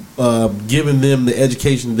about giving them the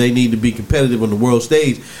education they need to be competitive on the world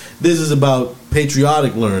stage. This is about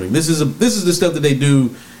patriotic learning. This is the stuff that they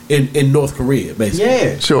do in North Korea, basically.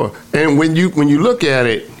 Yeah, sure. And when you look at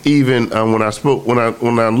it, even when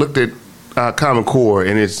I looked at Common Core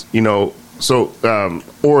and its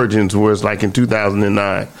origins was like in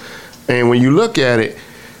 2009, and when you look at it,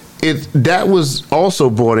 that was also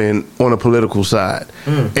brought in on a political side.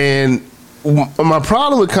 And my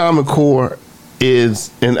problem with Common Core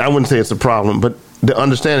is, and I wouldn't say it's a problem, but the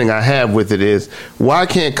understanding I have with it is, why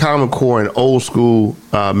can't Common Core and old school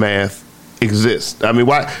math exist? I mean,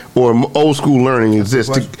 why or old school learning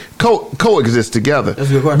exists to coexist together? That's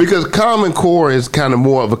a good question. Because Common Core is kind of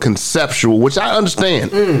more of a conceptual, which I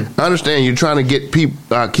understand. I understand you're trying to get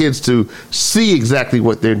kids to see exactly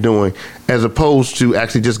what they're doing, as opposed to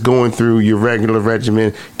actually just going through your regular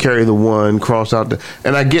regimen, carry the one, cross out the.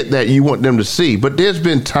 And I get that you want them to see, but there's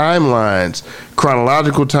been timelines,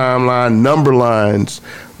 chronological timeline, number lines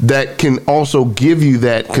that can also give you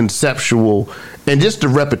that conceptual. And just the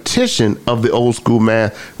repetition of the old school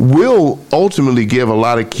math will ultimately give a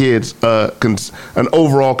lot of kids an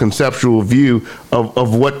overall conceptual view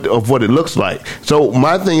of what it looks like. So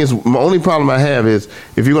my thing is, my only problem I have is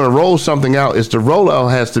if you're going to roll something out, is the rollout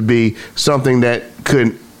has to be something that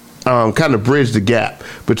could kind of bridge the gap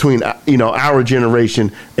between our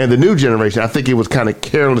generation and the new generation. I think it was kind of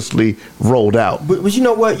carelessly rolled out. But you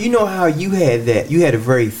know what? You know how you had that? You had a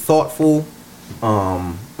very thoughtful,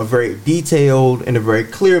 a very detailed, and a very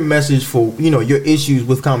clear message for your issues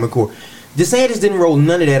with Common Core. DeSantis didn't roll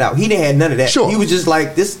none of that out. He didn't have none of that. Sure. He was just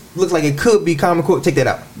like, this looks like it could be Common Core. Take that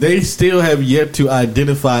out. They still have yet to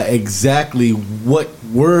identify exactly what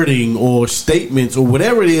wording or statements or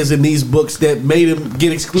whatever it is in these books that made him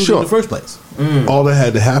get excluded in the first place. All that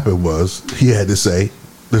had to happen was he had to say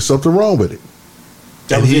there's something wrong with it.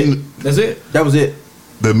 That was it. That's it. That was it.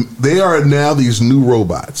 They are now these new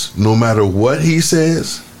robots. No matter what he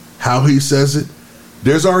says, how he says it,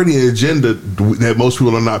 there's already an agenda that most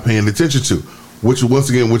people are not paying attention to. Which, once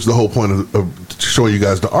again, the whole point of showing you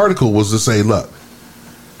guys the article was to say, look,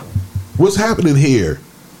 what's happening here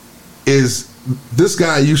is this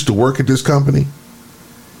guy used to work at this company,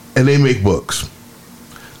 and they make books.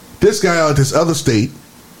 This guy out of this other state,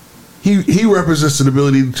 he represents an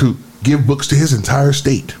ability to give books to his entire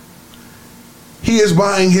state. He is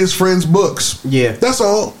buying his friends' books. Yeah. That's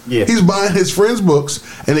all. Yeah. He's buying his friends' books,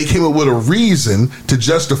 and they came up with a reason to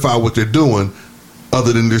justify what they're doing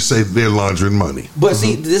other than just say they're laundering money. But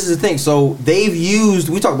see, this is the thing. So they've used,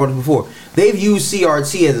 we talked about it before, they've used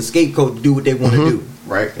CRT as a scapegoat to do what they want to do,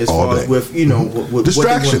 right? As All far day. as with, with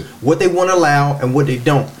Distraction. what they want to allow and what they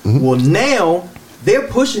don't. Well, now they're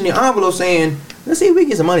pushing the envelope saying, let's see if we can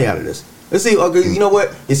get some money out of this. Let's see, okay, you know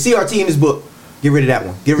what? It's CRT in this book. Get rid of that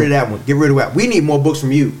one. Get rid of that one. Get rid of that. We need more books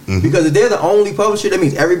from you. Because if they're the only publisher, that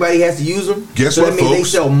means everybody has to use them. Guess so what, that means they folks?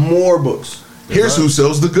 sell more books. Here's who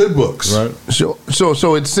sells the good books. Right.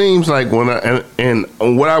 So it seems like and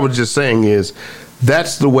what I was just saying is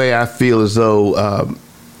that's the way I feel, as though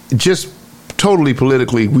just totally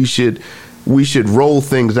politically we should roll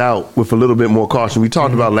things out with a little bit more caution. We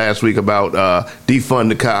talked about last week about defund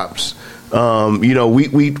the cops.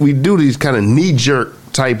 We do these kind of knee jerk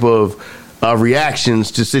type of reactions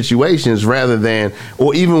to situations rather than,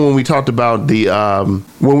 or even when we talked about when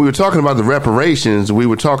we were talking about the reparations, we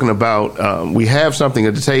were talking about we have something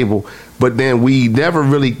at the table, but then we never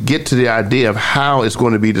really get to the idea of how it's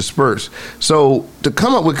going to be dispersed. So to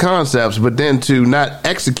come up with concepts, but then to not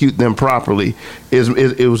execute them properly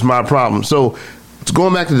it was my problem. So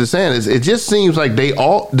going back to DeSantis, it just seems like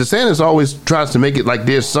DeSantis always tries to make it like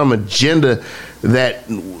there's some agenda that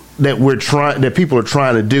people are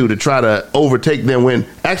trying to do to try to overtake them, when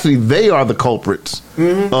actually they are the culprits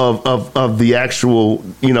of the actual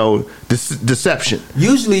deception.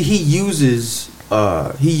 Usually he uses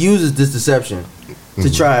this deception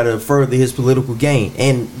to try to further his political gain,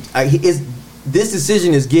 and this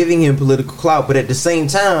decision is giving him political clout, but at the same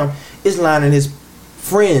time it's lining his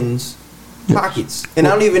friends' pockets. And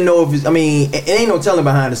I don't even know if it ain't no telling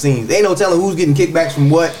behind the scenes. There ain't no telling who's getting kickbacks from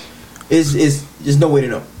what. It's just no way to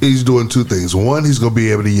know. He's doing two things. One, he's going to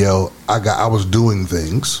be able to yell, I was doing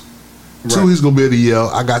things. Right. Two, he's going to be able to yell,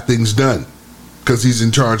 I got things done. Because he's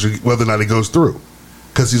in charge of whether or not it goes through.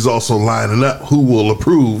 Because he's also lining up who will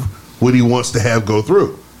approve what he wants to have go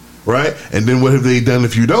through. Right? And then what have they done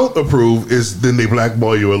if you don't approve is then they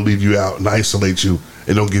blackball you or leave you out and isolate you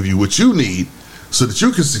and don't give you what you need so that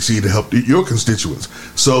you can succeed to help your constituents.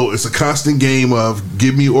 So it's a constant game of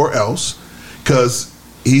give me or else. Because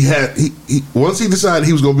he once he decided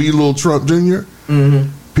he was going to be a little Trump Jr.,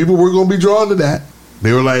 people were going to be drawn to that.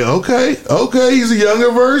 They were like, okay, he's a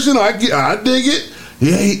younger version. I dig it.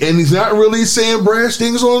 Yeah, and he's not really saying brash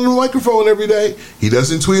things on the microphone every day. He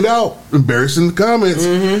doesn't tweet out embarrassing comments.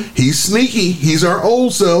 He's sneaky. He's our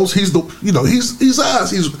old selves. He's he's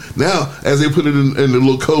us. He's now, as they put it in the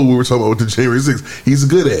little code we were talking about with the January 6th, he's a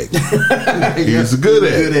good egg. He's a good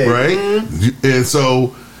egg, right? And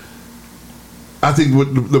so I think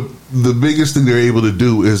what the biggest thing they're able to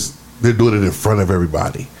do is they're doing it in front of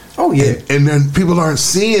everybody. Oh, yeah. And then people aren't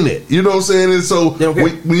seeing it. You know what I'm saying? And so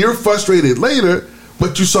when you're frustrated later,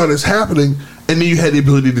 but you saw this happening, And then you had the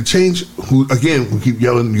ability to change. Who again? We keep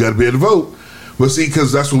yelling. You got to be able to vote. But see,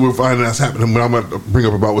 because that's what we're finding that's happening. When I'm going to bring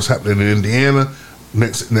up about what's happening in Indiana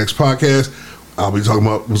next podcast, I'll be talking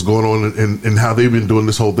about what's going on and how they've been doing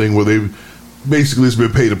this whole thing where they've basically it's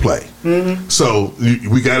been pay to play. Mm-hmm. So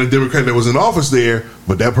we got a Democrat that was in office there,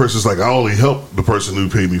 but that person's like, I only helped the person who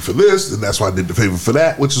paid me for this, and that's why I did the favor for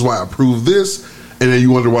that, which is why I approved this. And then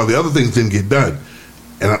you wonder why the other things didn't get done.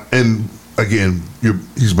 And again,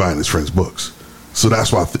 he's buying his friend's books. So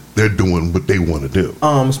that's why they're doing what they want to do.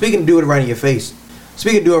 Speaking of do it right in your face.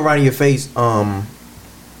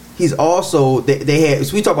 He's also they had.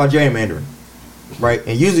 So we talk about gerrymandering, right?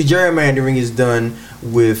 And usually gerrymandering is done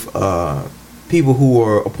with people who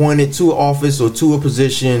are appointed to an office or to a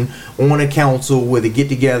position on a council where they get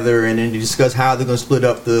together and then they discuss how they're going to split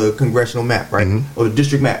up the congressional map, right, or the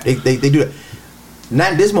district map. They do that.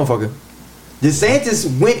 Not this motherfucker.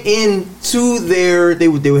 DeSantis went into their they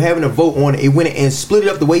were having a vote on it. He went and split it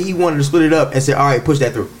up the way he wanted to split it up and said, all right, push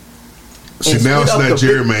that through. See, now it's not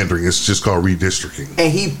gerrymandering, it's just called redistricting.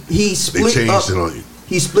 And he split they changed up, it on you.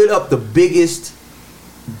 He split up the biggest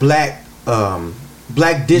black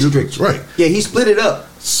district. Right. Yeah, he split it up.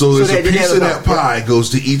 So there's a piece of that pie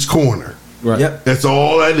goes to each corner. Right. Yep. That's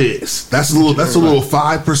all that is. That's a little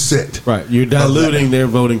 5%. Right. You're diluting their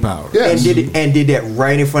voting power. Yes. And did that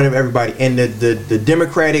right in front of everybody. And the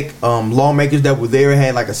Democratic lawmakers that were there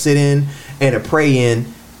had like a sit-in and a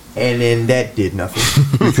pray-in, and then that did nothing.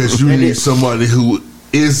 Because you need somebody who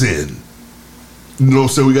is in.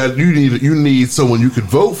 So you need someone you could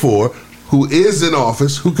vote for who is in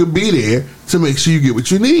office, who could be there to make sure you get what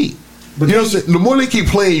you need. But you know what I'm saying? The more they keep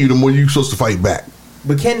playing you, the more you're supposed to fight back.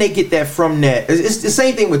 But can they get that from that? It's the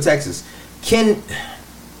same thing with Texas.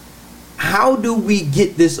 How do we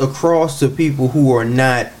get this across to people who are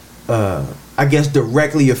not, I guess,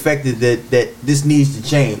 directly affected that this needs to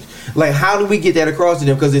change? Like, how do we get that across to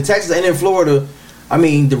them? Because in Texas and in Florida, I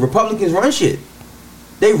mean, the Republicans run shit.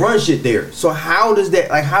 They run shit there. So how does that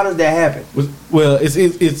happen? Well,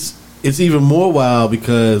 it's even more wild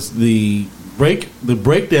because the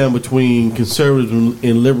breakdown between conservatives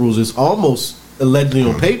and liberals is almost allegedly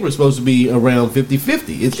on paper is supposed to be around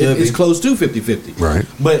 50-50. It's close to 50-50. Right.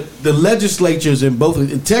 But the legislatures in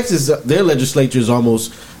Texas, their legislature is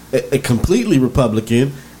almost completely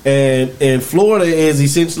Republican, and Florida is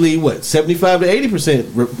essentially 75 to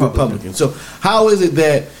 80% Republican. So how is it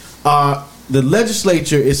that the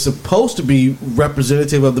legislature is supposed to be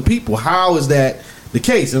representative of the people? How is that the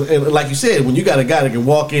case? And like you said, when you got a guy that can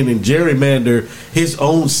walk in and gerrymander his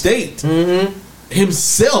own state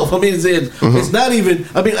himself, I mean, it's not even.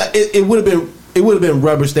 I mean, it would have been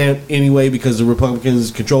rubber stamped anyway because the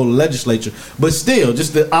Republicans control the legislature. But still,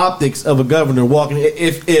 just the optics of a governor walking.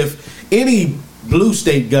 If any blue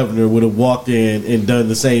state governor would have walked in and done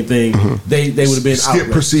the same thing, they would have been skip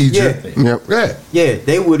outraged. procedure. Yeah,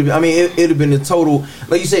 they would have. I mean, it'd have been a total,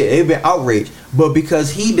 like you said, it'd been outrage. But because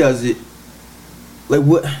he does it, like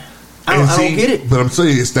what? I don't get it. But I'm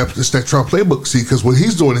saying it's that Trump playbook. See, because what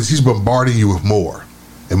he's doing is he's bombarding you with more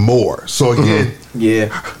and more. So again,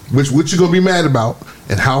 what you gonna be mad about,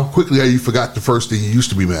 and how quickly have you forgot the first thing you used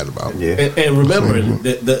to be mad about? Yeah, and remember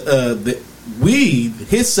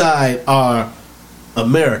his side are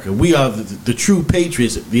America. We are the true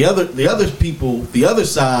patriots. The other people, the other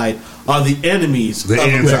side are the enemies of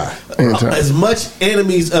America. As much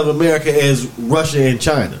enemies of America as Russia and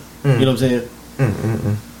China. You know what I'm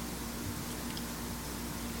saying?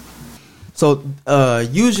 So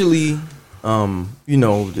usually, when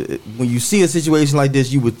you see a situation like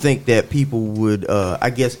this, you would think that people would, I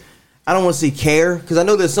guess, I don't want to say care, because I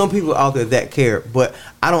know there's some people out there that care, but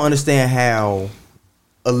I don't understand how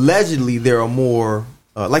allegedly there are more,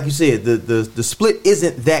 like you said, the split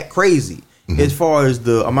isn't that crazy as far as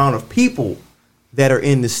the amount of people that are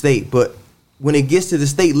in the state, but when it gets to the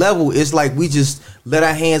state level, it's like we just let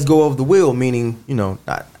our hands go over the wheel, meaning,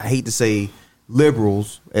 I hate to say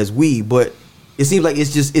liberals as but it seems like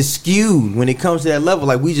it's skewed when it comes to that level.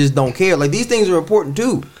 Like, we just don't care. Like, these things are important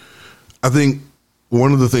too. I think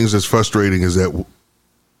one of the things that's frustrating is that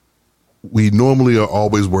we normally are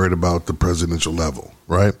always worried about the presidential level,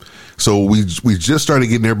 right? So we just started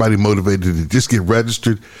getting everybody motivated to just get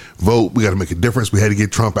registered, vote. We got to make a difference. We had to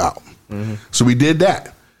get Trump out. So we did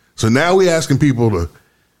that. So now we're asking people to,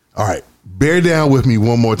 all right, bear down with me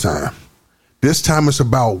one more time. This time it's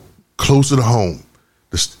about closer to home.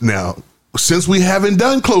 Now, since we haven't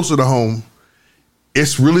done closer to home,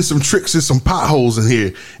 it's really some tricks and some potholes in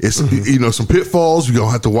here. It's some pitfalls. You're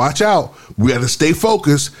gonna have to watch out. We got to stay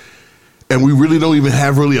focused. and we really don't even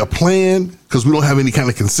have really a plan because we don't have any kind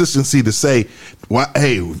of consistency to say, well,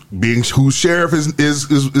 hey, being who's sheriff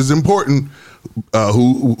is important.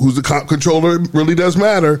 Who's the comp controller really does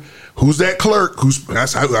matter. Who's that clerk?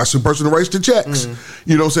 That's the person who writes the checks.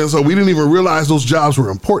 You know what I'm saying? So we didn't even realize those jobs were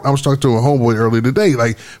important. I was talking to a homeboy earlier today.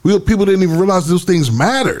 Like people didn't even realize those things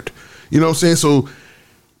mattered. You know what I'm saying? So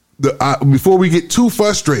before we get too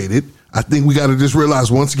frustrated, I think we got to just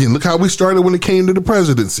realize once again, look how we started when it came to the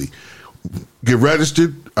presidency. Get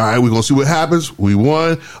registered. All right, we're going to see what happens. We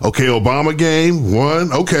won. Okay, Obama game,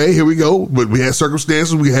 won. Okay, here we go. But we had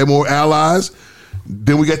circumstances. We had more allies.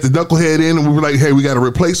 Then we got the knucklehead in, and we were like, hey, we got to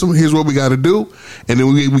replace them. Here's what we got to do. And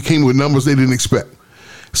then we came with numbers they didn't expect.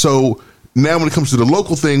 So now when it comes to the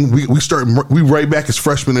local thing, we right back as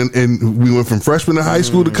freshmen, and we went from freshmen in high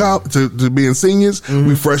school to being seniors.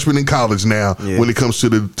 We freshmen in college now when it comes to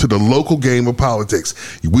the local game of politics.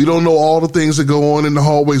 We don't know all the things that go on in the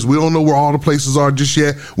hallways. We don't know where all the places are just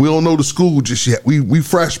yet. We don't know the school just yet. We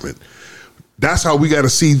freshmen. That's how we got to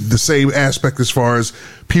see the same aspect as far as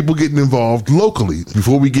people getting involved locally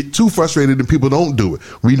before we get too frustrated and people don't do it.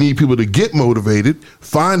 We need people to get motivated,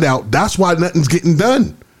 find out. That's why nothing's getting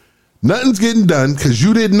done. Nothing's getting done because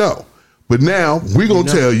you didn't know. But now we're going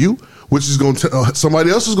to tell you, which is going to somebody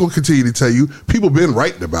else is going to continue to tell you. People been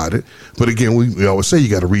writing about it. But again, we always say you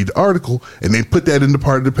got to read the article and then put that in the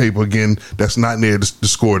part of the paper again that's not there to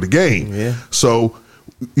score the game. Yeah. So,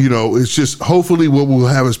 it's just hopefully what we'll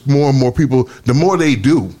have is more and more people. The more they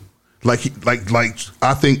do, like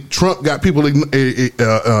I think Trump got people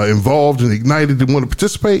involved and ignited to want to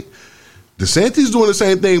participate. DeSantis doing the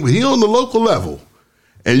same thing, but he on the local level.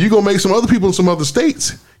 And you're going to make some other people in some other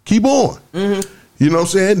states keep on. Mm-hmm. You know what I'm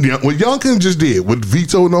saying? What Youngkin just did with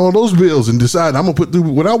vetoing all those bills and decide I'm going to put through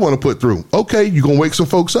what I want to put through. Okay, you're going to wake some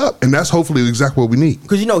folks up. And that's hopefully exactly what we need.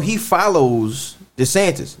 Because, he follows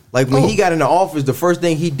DeSantis. Like, when he got into office, the first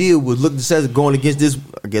thing he did was look at DeSantis going against this,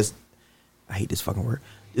 I hate this fucking word,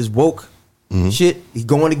 this woke shit. He's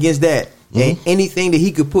going against that. And anything that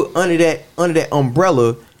he could put under that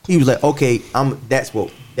umbrella, he was like, okay, that's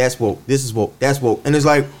woke. That's woke. This is woke. That's woke. And it's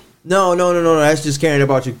like, no. That's just caring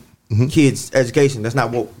about your kids' education. That's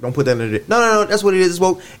not woke. Don't put that under it. No. That's what it is. It's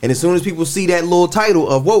woke. And as soon as people see that little title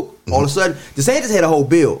of woke, all of a sudden, DeSantis had a whole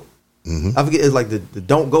bill. I forget, it's like the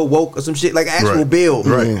don't go woke or some shit, like actual bill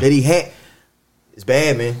that he had. It's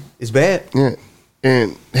bad, man. It's bad. Yeah.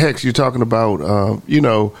 And Hex, you're talking about,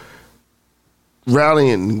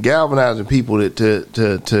 rallying and galvanizing people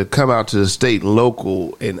to come out to the state and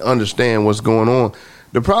local and understand what's going on.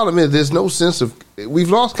 The problem is there's no we've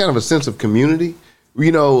lost kind of a sense of community,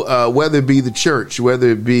 whether it be the church, whether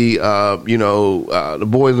it be, the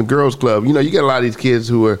Boys and Girls Club. You get a lot of these kids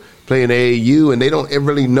who are playing AAU and they don't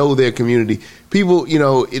really know their community. People,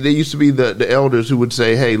 there used to be the elders who would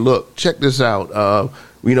say, hey, look, check this out.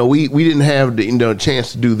 We didn't have the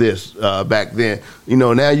chance to do this back then.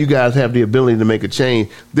 Now you guys have the ability to make a change.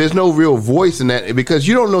 There's no real voice in that because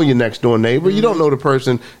you don't know your next door neighbor. You don't know the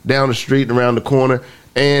person down the street and around the corner.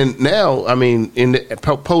 And now, in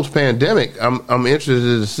the post-pandemic, I'm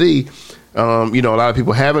interested to see, a lot of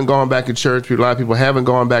people haven't gone back to church. A lot of people haven't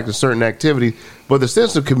gone back to certain activities. But the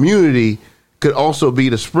sense of community could also be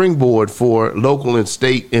the springboard for local and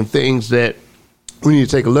state and things that we need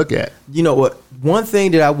to take a look at. You know what? One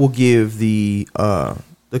thing that I will give the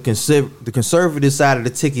conservative side of the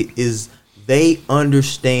ticket is they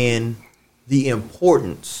understand the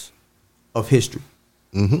importance of history.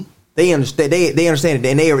 Mm-hmm. They understand. They understand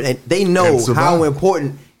it, and they know how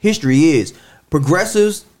important history is.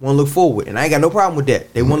 Progressives want to look forward, and I ain't got no problem with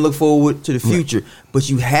that. They want to look forward to the future, but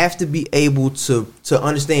you have to be able to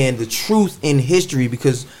understand the truth in history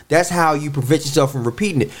because that's how you prevent yourself from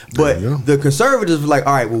repeating it. But the conservatives are like,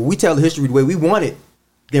 all right, well, we tell the history the way we want it,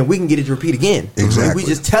 then we can get it to repeat again. Exactly. If we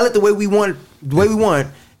just tell it the way we want,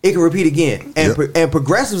 it can repeat again. And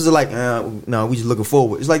progressives are like, no, we just looking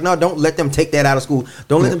forward. It's like, no, don't let them take that out of school.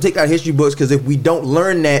 Don't let them take out history books because if we don't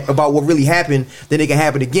learn that about what really happened, then it can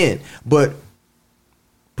happen again. But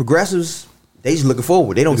progressives, they just looking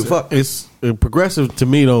forward. They don't give a fuck. It's progressive to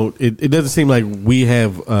me. It doesn't seem like we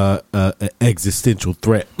have an existential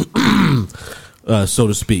threat, so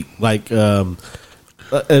to speak. Like we're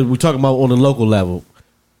talking about on the local level.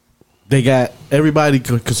 They got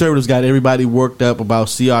conservatives got everybody worked up about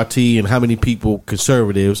CRT and how many people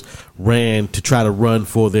conservatives ran to try to run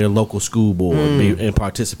for their local school board and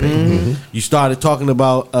participate. Mm-hmm. You started talking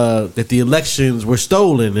about that the elections were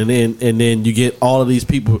stolen, and then you get all of these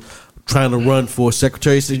people trying to run for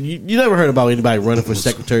Secretary of State. You never heard about anybody running for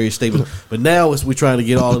Secretary of State, but now we're trying to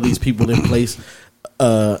get all of these people in place.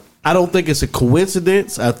 I don't think it's a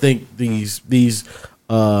coincidence. I think these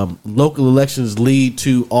local elections lead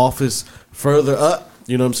to office further up.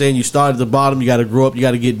 You know what I'm saying? You start at the bottom, you got to grow up, you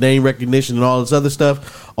got to get name recognition and all this other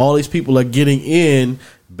stuff. All these people are getting in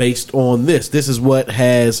based on this. This is what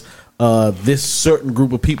has this certain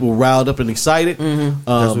group of people riled up and excited.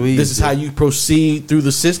 This is how you proceed through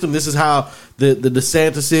the system. This is how the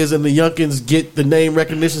DeSantis's and the Youngkins get the name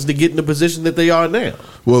recognitions to get in the position that they are now.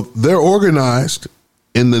 Well, they're organized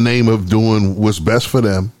in the name of doing what's best for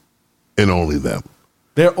them and only them.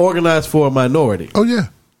 They're organized for a minority. Oh, yeah.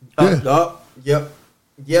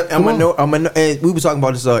 Yep. And we were talking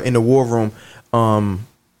about this in the war room.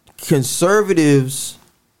 Conservatives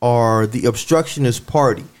are the obstructionist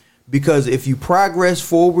party, because if you progress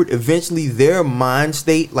forward, eventually their mind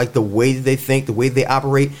state, like the way that they think, the way they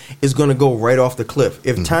operate, is going to go right off the cliff.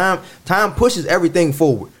 If time pushes everything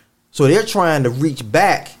forward, so they're trying to reach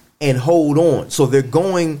back and hold on. So they're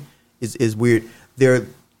going is weird. They're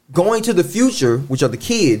going to the future, which are the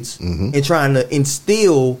kids, and trying to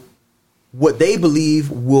instill what they believe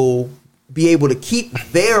will be able to keep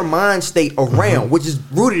their mind state around, which is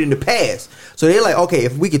rooted in the past. So they're like, okay,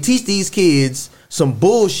 if we could teach these kids some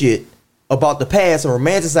bullshit about the past and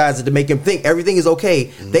romanticize it to make them think everything is okay,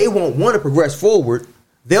 they won't want to progress forward.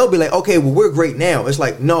 They'll be like, okay, well, we're great now. It's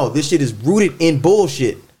like, no, this shit is rooted in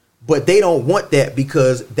bullshit. But they don't want that,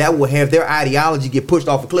 because that will have their ideology get pushed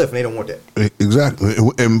off a cliff, and they don't want that. Exactly.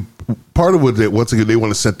 And part of what once again, they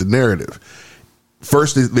want to set the narrative.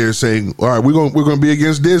 First, they're saying, all right, we're going to be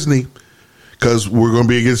against Disney because we're going to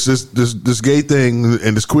be against this gay thing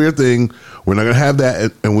and this queer thing. We're not going to have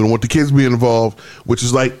that, and we don't want the kids being involved, which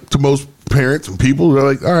is like, to most parents and people, they're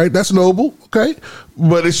like, all right, that's noble, okay.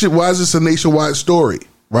 But why is this a nationwide story?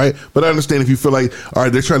 Right, but I understand if you feel like, all right,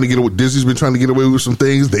 they're trying to get away. Disney's been trying to get away with some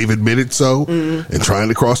things. They've admitted so, and trying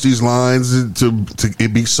to cross these lines to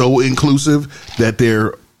it be so inclusive that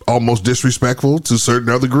they're almost disrespectful to certain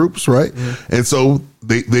other groups, right? And so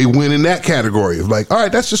they win in that category of like, all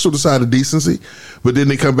right, that's just on the side of decency. But then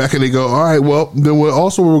they come back and they go, all right, well, then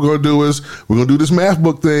what we're going to do is we're going to do this math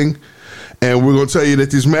book thing. And we're going to tell you that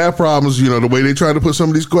these math problems, the way they try to put some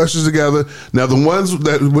of these questions together. Now, the ones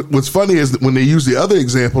what's funny is that when they use the other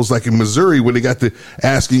examples, like in Missouri, when they got to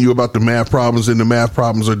asking you about the math problems, and the math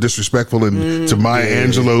problems are disrespectful to Maya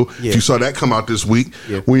Angelou. You saw that come out this week.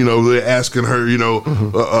 When, they're asking her, the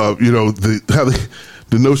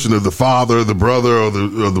notion of the father, the brother, or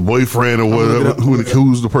the boyfriend, or whatever,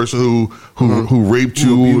 who's the person who raped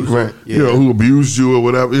you, who abused you, or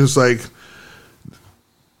whatever. It's like,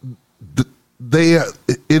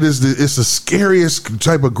 it's the scariest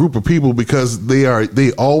type of group of people, because they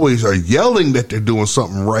always are yelling that they're doing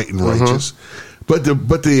something right and righteous, but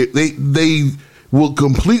they will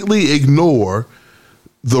completely ignore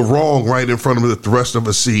the wrong right in front of them that the rest of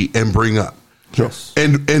us see and bring up. Yes.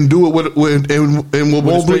 And do it with won't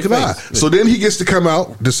blink an eye. So then he gets to come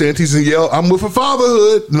out, DeSantis, and yell, I'm with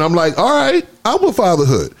fatherhood. And I'm like, all right, I'm with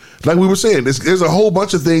fatherhood. Like we were saying, there's a whole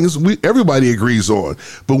bunch of things everybody agrees on.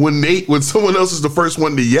 But when someone else is the first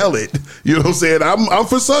one to yell it, you know what I'm saying? I'm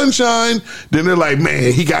for sunshine. Then they're like,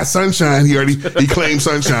 man, he got sunshine. He claimed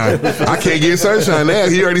sunshine. I can't get sunshine now.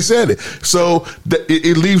 He already said it. So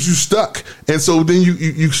it leaves you stuck. And so then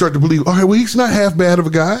you start to believe, all right, well, he's not half bad of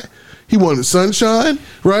a guy. He wanted sunshine,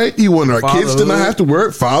 right? He wanted our kids to not have to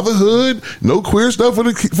work. Fatherhood, no queer stuff for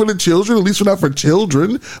the children, at least not for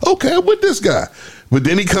children. Okay, I'm with this guy. But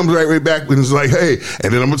then he comes right back and is like, hey,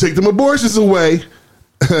 and then I'm going to take them abortions away.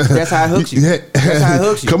 That's how it hooks you. That's how it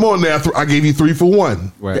hooks you. Come on now, I gave you 3 for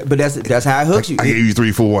 1. Right. But that's how it hooks you. I gave you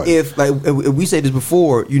 3 for 1. If we said this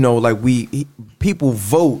before, people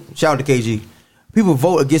vote, shout out to KG, people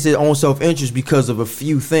vote against their own self-interest because of a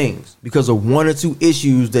few things, because of 1 or 2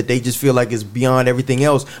 issues that they just feel like is beyond everything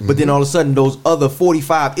else. But then all of a sudden, those other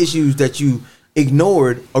 45 issues that you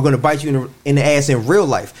ignored are going to bite you in the ass in real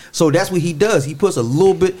life. So that's what he does. He puts a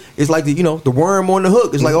little bit. It's like the worm on the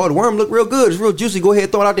hook. It's like, oh, the worm look real good. It's real juicy. Go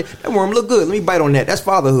ahead, throw it out there. That worm look good. Let me bite on that. That's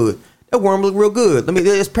fatherhood. That worm look real good. Let me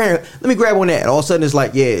grab on that. And all of a sudden, it's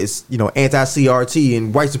like, it's anti-CRT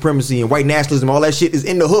and white supremacy and white nationalism. All that shit is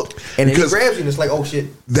in the hook, and then he grabs you, and it's like, oh shit.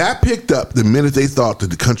 That picked up the minute they thought that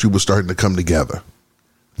the country was starting to come together.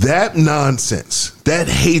 That nonsense, that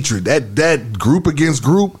hatred, that group against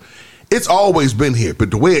group, it's always been here.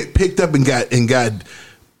 But the way it picked up and got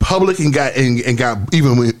public and got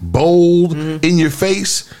even bold in your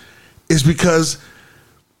face is because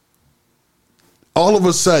all of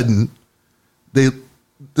a sudden, they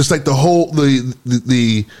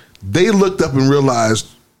looked up and realized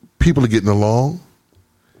people are getting along.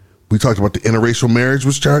 We talked about the interracial marriage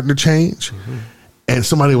was starting to change. And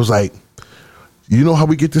somebody was like, you know how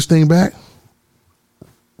we get this thing back?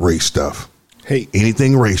 Race stuff. hate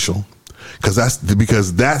anything racial, because that's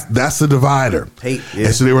the divider. Hate, yeah.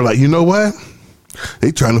 And so they were like, you know what?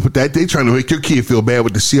 They trying to make your kid feel bad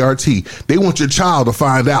with the CRT. They want your child to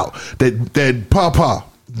find out that Papa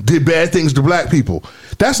did bad things to black people.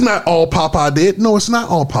 That's not all Papa did. No, it's not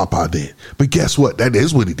all Papa did. But guess what? That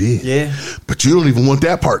is what he did. Yeah. But you don't even want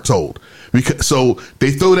that part told. So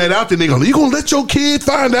they throw that out there. They go, you gonna let your kid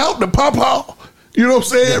find out that Papa, you know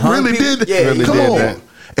what I'm saying, really did? Yeah, really come did on. that.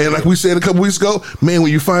 And like we said a couple weeks ago, man, when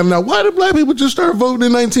you find out, why did black people just start voting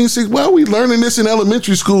in 1960? Why are we learning this in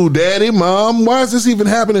elementary school, Daddy, Mom? Why is this even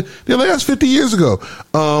happening? They're like, that's 50 years ago.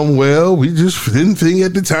 Well, we just didn't think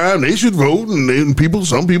at the time they should vote, and then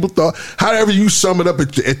some people thought, however you sum it up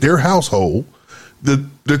at their household,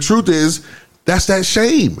 the truth is, that's that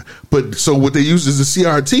shame. But so what they use is the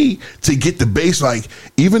CRT to get the base, like,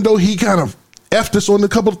 even though he kind of effed us on a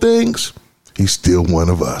couple of things, he's still one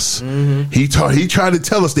of us. Mm-hmm. He tried to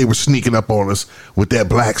tell us they were sneaking up on us with that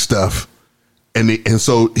black stuff, and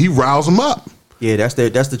so he riles them up. Yeah, that's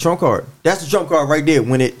the trump card. That's the trump card right there.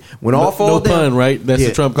 When all falls down, pun, right? That's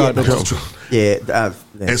the trump card. Yeah.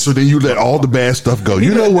 And so then you let all the bad stuff go.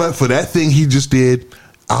 You know what? For that thing he just did,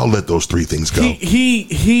 I'll let those three things go.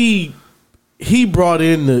 He brought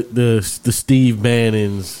in the Steve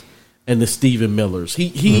Bannons and the Stephen Millers.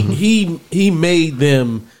 He made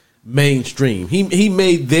them mainstream. He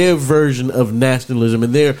made their version of nationalism,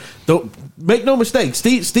 and don't make no mistake.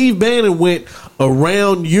 Steve Bannon went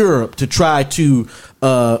around Europe to try to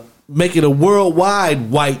make it a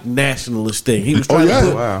worldwide white nationalist thing. He was trying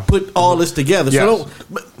to put all this together. Yes. So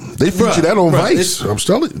they feature that on Vice. I'm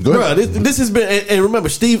telling you. Go ahead. This has been, and remember,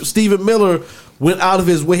 Stephen Miller went out of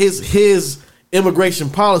his way. His immigration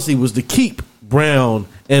policy was to keep brown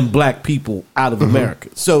and black people out of America.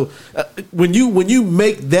 So when you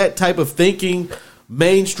make that type of thinking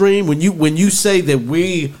mainstream, when you say that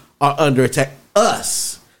we are under attack,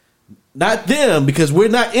 us, not them, because we're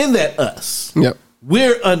not in that us. Yep.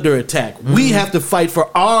 We're under attack. We have to fight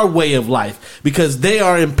for our way of life because they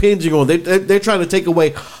are impinging on. They're trying to take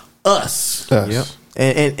away us. Yep.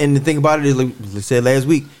 And the thing about it is, like we said last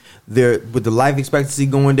week, with the life expectancy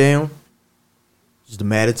going down, it's the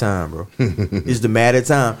matter of time, bro. It's the matter of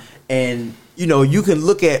time. And, you can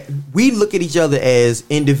we look at each other as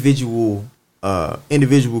individual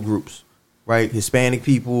groups, right? Hispanic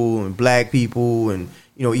people and black people and,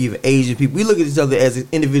 even Asian people. We look at each other as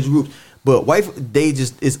individual groups. But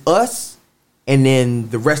it's us and then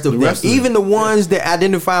the rest of them. Even the ones that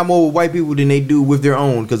identify more with white people than they do with their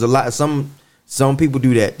own. Because some people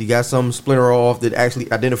do that. You got some splinter off that actually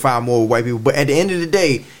identify more with white people. But at the end of the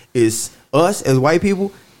day, it's us as white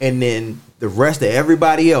people and then the rest of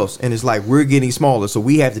everybody else. And it's like we're getting smaller. So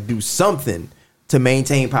we have to do something to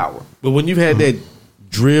maintain power. But when you've had that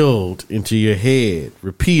drilled into your head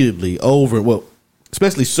repeatedly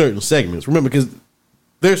especially certain segments, remember, because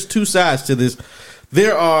there's two sides to this.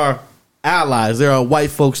 There are allies. There are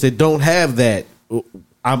white folks that don't have that.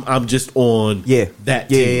 I'm just on that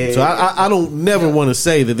team. So I don't never want to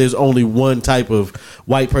say that there's only one type of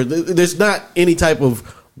white person. There's not any type of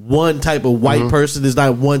one type of white person. There's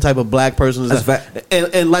not one type of black person.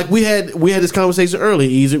 And like we had this conversation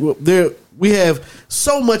earlier. We have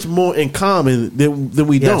so much more in common than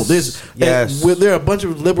we don't. There are a bunch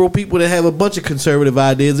of liberal people that have a bunch of conservative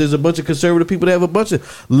ideas. There's a bunch of conservative people that have a bunch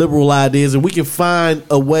of liberal ideas, and we can find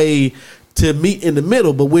a way to meet in the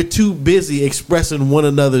middle. But we're too busy expressing one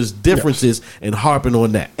another's differences and harping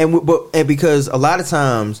on that. And because a lot of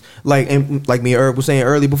times, like me and Herb was saying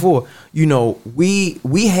earlier before,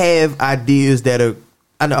 we have ideas that are.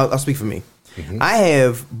 I'll speak for me. I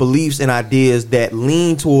have beliefs and ideas that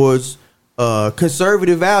lean towards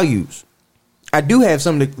conservative values. I do have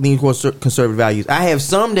some that lean towards conservative values. I have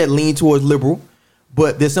some that lean towards liberal,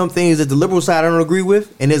 but there's some things that the liberal side I don't agree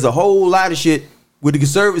with, and there's a whole lot of shit with the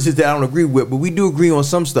conservatives that I don't agree with, but we do agree on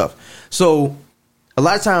some stuff. So a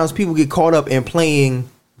lot of times people get caught up in playing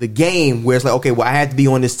the game where it's like, okay, well, I have to be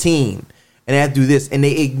on this team and I have to do this, and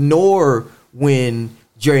they ignore when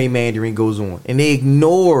gerrymandering goes on, and they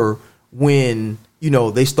ignore when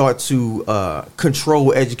they start to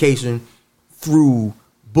control education through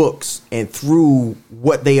books and through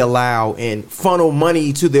what they allow and funnel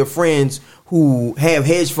money to their friends who have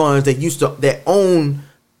hedge funds that own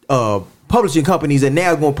publishing companies and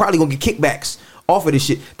now probably gonna get kickbacks off of this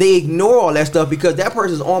shit. They ignore all that stuff because that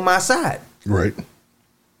person's on my side, right?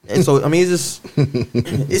 And so it's just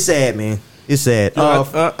it's sad, man. It's sad.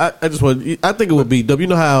 I think it would be. You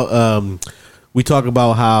know how we talk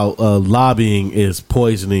about how lobbying is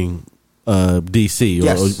poisoning DC,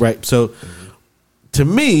 yes. Right? So to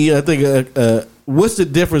me, I think what's the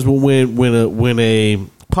difference when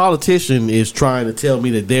politician is trying to tell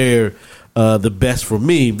me that they're the best for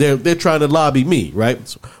me. They're trying to lobby me, right?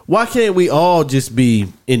 So why can't we all just be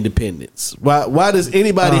independents? Why does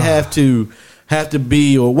anybody have to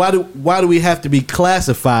be, or why do we have to be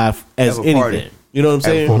classified as anything? You know what I'm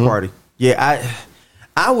saying? Have a party. Yeah,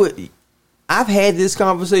 I've had this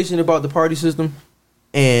conversation about the party system,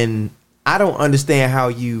 and I don't understand how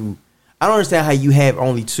you have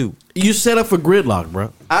only two. You set up for gridlock,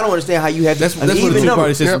 bro. I don't understand how you have that's an what even the number.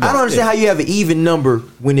 two-party system I don't is. understand how you have an even number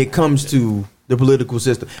when it comes to the political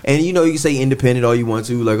system. And you can say independent all you want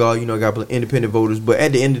to, like, got independent voters, but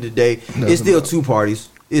at the end of the day, it's still two parties.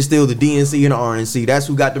 It's still the DNC and the RNC. That's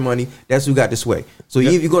who got the money. That's who got the sway. So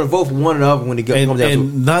you're going to vote for one or the other when it comes down to it.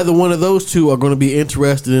 And neither one of those two are going to be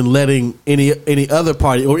interested in letting any other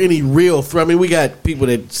party or any real threat. I mean, we got people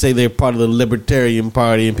that say they're part of the Libertarian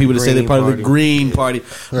Party and people that say they're part of the Green Party.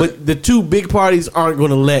 But the two big parties aren't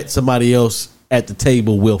going to let somebody else at the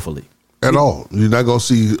table willfully. At all. You're not going to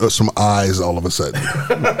see some eyes all of a sudden.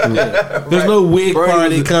 There's no Whig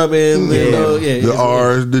party coming. The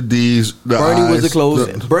R's, the D's, the Bernie I's. was the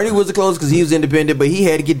closest. Bernie was the closest because he was independent, but he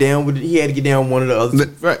had to get down with one of the others.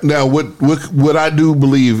 Right. Now, what I do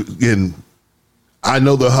believe in, I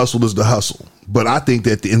know the hustle is the hustle, but I think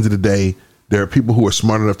that at the end of the day, there are people who are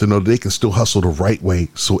smart enough to know they can still hustle the right way,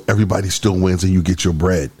 so everybody still wins and you get your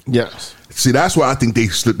bread. Yes. See, that's why I think they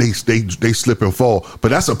slip and fall,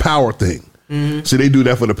 but that's a power thing. Mm-hmm. See, they do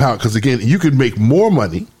that for the power because again, you could make more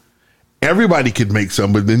money. Everybody could make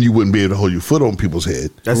some, but then you wouldn't be able to hold your foot on people's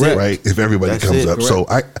head, that's right? If everybody comes up,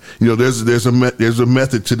 correct. So there's a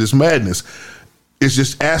method to this madness. It's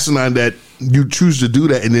just asinine that you choose to do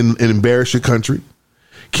that and then embarrass your country,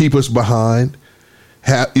 keep us behind.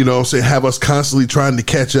 Have us constantly trying to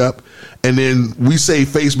catch up, and then we save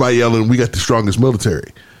face by yelling we got the strongest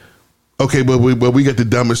military. Okay, but we got the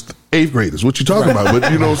dumbest 8th graders. What you talking about? But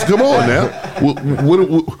come on now.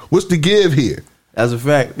 What's the give here? As a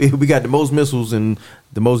fact, we got the most missiles and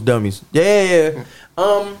the most dummies. Yeah.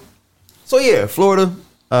 So yeah, Florida.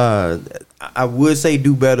 I would say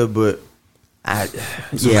do better, but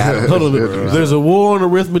Hold on. There's a war on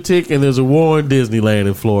arithmetic and there's a war on Disneyland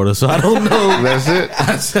in Florida. So I don't know.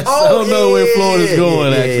 That's it. I don't know where Florida's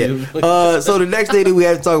going. Actually, so the next thing that we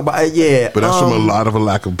have to talk about, but that's from a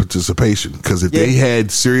lack of participation. Because if they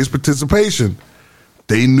had serious participation,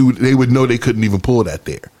 they would know they couldn't even pull that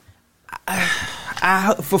there.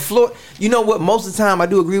 For Florida, you know what? Most of the time, I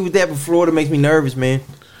do agree with that, but Florida makes me nervous, man.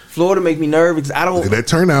 Florida makes me nervous. I don't look at that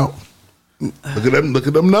turnout. Look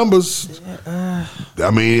at them numbers. I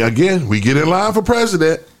mean, again, we get in line for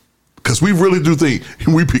president because we really do think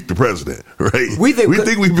we picked the president, right? We think we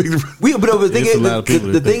picked the president.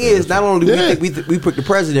 But the thing is, not only do we think we picked the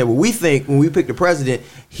president, but we think when we pick the president,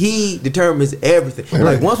 he determines everything.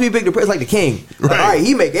 Right. Like once we pick the president, like the king, right? All right,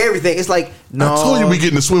 he make everything. It's like no. I told you we get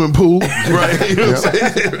in the swimming pool, right? You know what I'm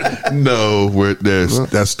saying? No,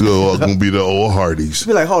 that's still going to be the old Hardys.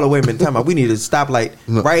 Be like, hold on, wait a minute, time out. We need a stoplight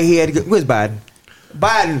right here. Where's Biden?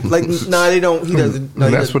 Like, no, they don't. He doesn't. No,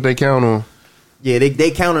 that's what they count on. Yeah, they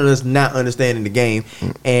count on us not understanding the game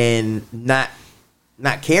and not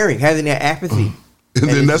caring, having that apathy. And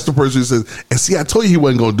then that's the person who says, and see, I told you he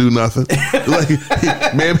wasn't going to do nothing. Like,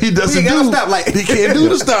 he doesn't do. He can't do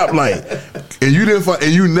the stoplight. And you didn't find,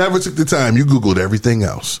 and you never took the time. You Googled everything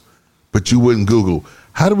else, but you wouldn't Google,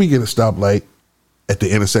 how do we get a stoplight at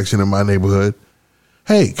the intersection in my neighborhood?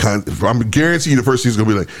 Hey, I'm guaranteeing the first thing is going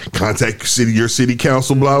to be like, contact your city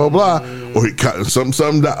council, blah, blah, blah, or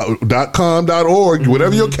something.com.org,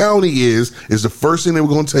 whatever your county is the first thing they were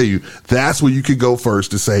going to tell you. That's where you could go first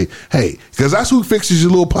to say, hey, because that's who fixes your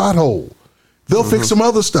little pothole. They'll fix some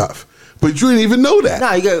other stuff. But you didn't even know that.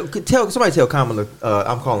 Nah, you got tell Kamala.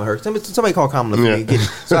 I'm calling her. Somebody call Kamala for me,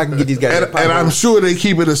 so I can get these guys. And I'm sure they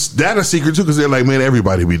keep it a secret too, because they're like, man,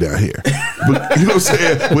 everybody be down here. But you know what I'm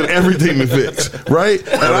saying? With everything to fix, right?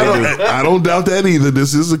 And I don't doubt that either.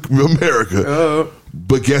 This is America.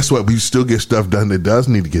 But guess what? We still get stuff done that does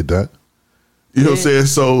need to get done. You know what I'm saying?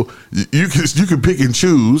 So you can pick and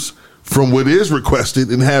choose from what is requested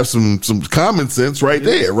and have some common sense right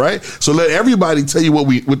there, right? So let everybody tell you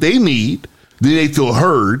what they need, then they feel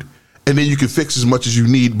heard, and then you can fix as much as you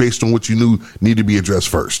need based on what you need to be addressed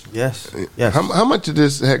first. Yes. How much of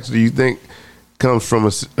this, Hex, do you think comes from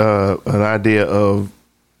an idea of,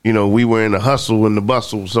 we were in the hustle and the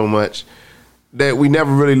bustle so much that we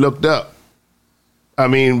never really looked up? I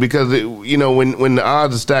mean, because when the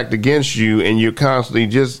odds are stacked against you and you're constantly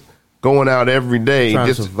just going out every day, trying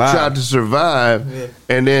to survive. Yeah.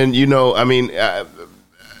 And then, I mean,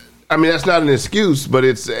 that's not an excuse, but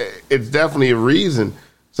it's definitely a reason.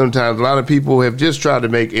 sometimes a lot of people have just tried to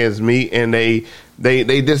make ends meet, and they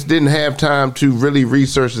just didn't have time to really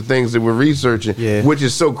research the things that we're researching, which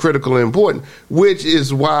is so critical and important, which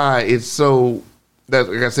is why it's so, that,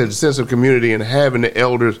 like I said, the sense of community and having the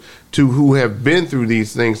elders who have been through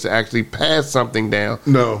these things to actually pass something down.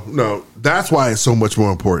 No. That's why it's so much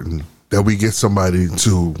more important that we get somebody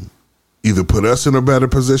to either put us in a better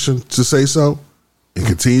position to say so and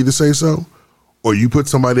continue to say so, or you put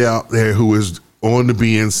somebody out there who is on the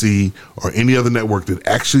BNC or any other network that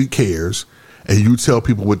actually cares, and you tell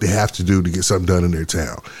people what they have to do to get something done in their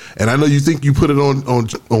town. And I know you think you put it on one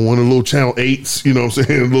of the little channel 8s, you know what I'm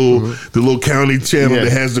saying, the little county channel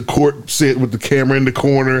that has the court sit with the camera in the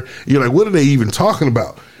corner. You're like, what are they even talking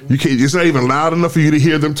about? You can't. It's not even loud enough for you to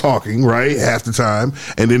hear them talking, right? Half the time,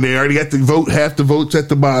 and then they already got the vote. Half the votes at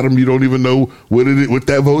the bottom. You don't even know what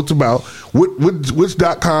that vote's about. Which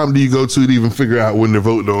 .com do you go to even figure out when they're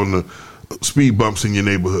voting on the speed bumps in your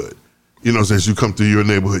neighborhood? You know, since you come through your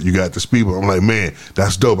neighborhood, you got the speed bump. I'm like, man,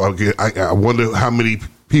 that's dope. I wonder how many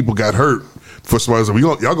people got hurt for somebody. So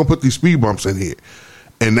y'all gonna put these speed bumps in here,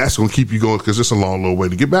 and that's gonna keep you going because it's a long, long way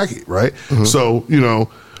to get back here, right? Mm-hmm. So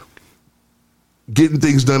getting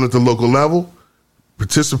things done at the local level,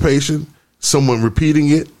 participation, someone repeating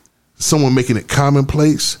it, someone making it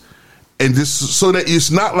commonplace, and just so that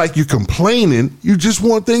it's not like you're complaining, you just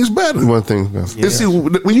want things better. You want things better. And see,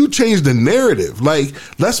 when you change the narrative, like,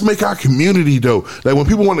 let's make our community dope. Like, when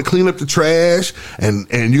people want to clean up the trash, and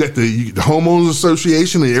you got the homeowners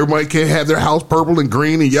association, and everybody can't have their house purple and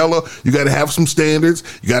green and yellow. You got to have some standards.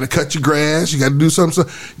 You got to cut your grass. You got to do something.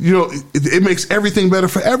 It makes everything better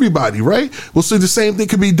for everybody, right? Well, so the same thing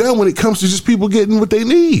can be done when it comes to just people getting what they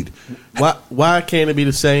need. Why can't it be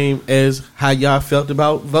the same as how y'all felt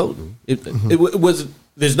about voting? It was.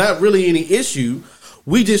 There's not really any issue.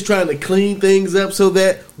 We just trying to clean things up so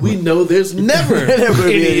that we know there's never any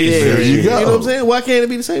issue. There you go. You know what I'm saying? Why can't it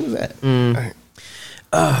be the same as that?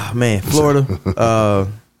 Man,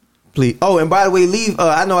 Florida. Please. Oh, and by the way, leave.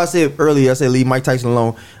 I know I said earlier. I said leave Mike Tyson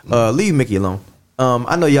alone. Leave Mickey alone.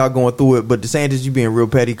 I know y'all going through it, but DeSantis, you being real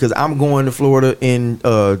petty because I'm going to Florida in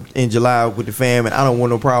July with the fam, and I don't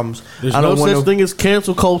want no problems. There's no such thing as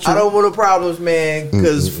cancel culture. I don't want no problems, man,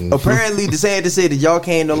 because apparently DeSantis said that y'all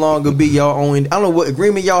can't no longer be y'all own. I don't know what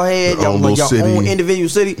agreement y'all had. Y'all like y'all own individual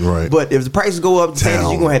city, right? But if the prices go up,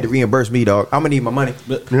 DeSantis, you're gonna have to reimburse me, dog. I'm gonna need my money.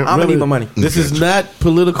 I'm gonna need my money. This is not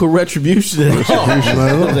political retribution at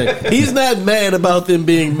all. He's not mad about them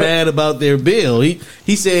being mad about their bill.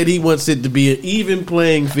 He said he wants it to be an even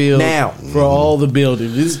playing field now for all the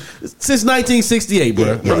buildings since 1968,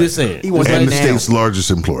 bro. I'm just saying. And the state's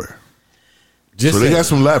largest employer. So they got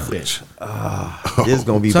some leverage. This is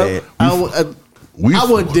gonna be bad. I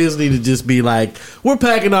want Disney to just be like, we're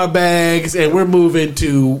packing our bags and we're moving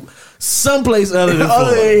to someplace other than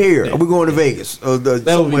here. Yeah. We're going to Vegas. We're going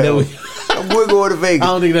to Vegas. I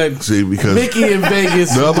don't think that. See, because Mickey in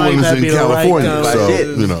Vegas. The other one is in California, so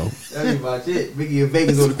That ain't about shit. Mickey in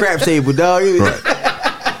Vegas on the crap table, dog. Right.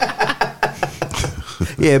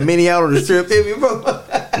 Yeah, Minnie out on the strip.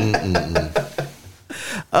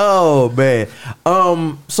 Oh man.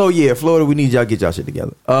 So yeah, Florida, we need y'all to get y'all shit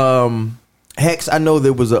together. Hex, I know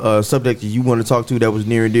there was a subject that you want to talk to that was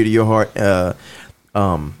near and dear to your heart.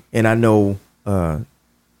 And I know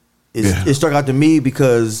it struck out to me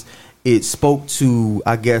because it spoke to,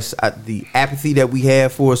 I guess, the apathy that we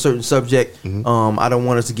have for a certain subject. I don't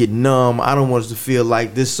want us to get numb. I don't want us to feel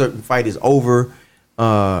like this certain fight is over.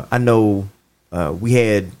 I know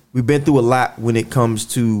we've been through a lot when it comes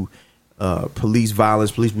to police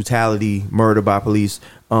violence, police brutality, murder by police.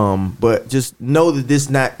 But just know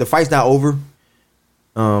that the fight's not over.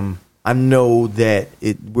 I know that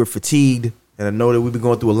we're fatigued, and I know that we've been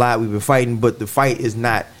going through a lot. We've been fighting, but the fight is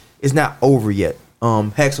not over yet.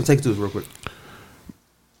 Hex, so take it to us real quick.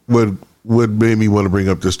 What made me want to bring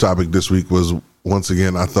up this topic this week was, once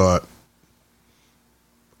again, I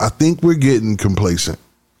think we're getting complacent.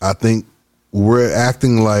 I think we're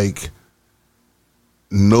acting like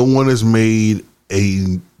no one has made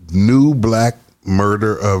a new black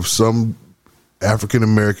murder of some African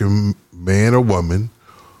American man or woman,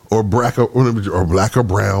 or black or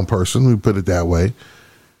brown person. We put it that way.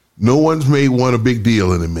 No one's made one a big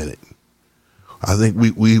deal in a minute. I think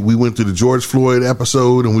we went through the George Floyd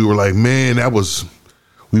episode and we were like, man,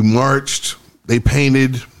 we marched, they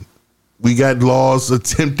painted, we got laws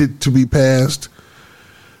attempted to be passed.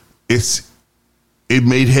 It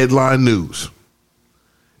made headline news.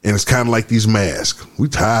 And it's kind of like these masks. We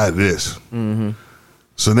tired of this. Mm-hmm.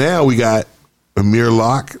 So now we got Amir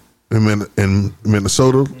Locke in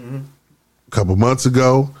Minnesota a couple months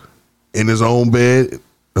ago in his own bed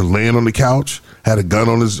laying on the couch, had a gun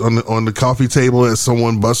on the coffee table as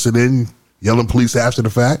someone busted in, yelling police after the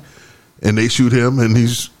fact, and they shoot him and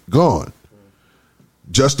he's gone.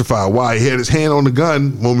 Justify why he had his hand on the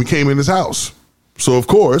gun when we came in his house. So of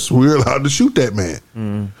course we were allowed to shoot that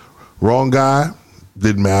man. Wrong guy,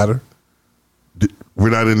 didn't matter. We're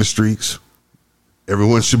not in the streets.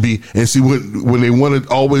 Everyone should be. And see, when they wanted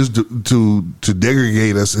always to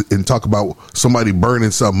degrade us and talk about somebody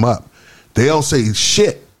burning something up, they don't say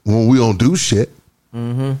shit when we don't do shit.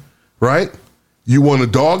 Right? You want to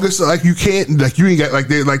dog us like you can't, like you ain't got,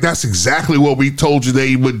 like that's exactly what we told you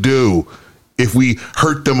they would do if we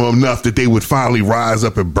hurt them enough that they would finally rise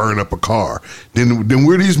up and burn up a car. Then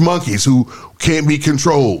we're these monkeys who can't be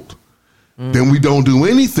controlled. Then we don't do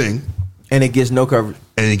anything. And it gets no coverage.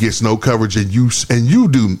 And you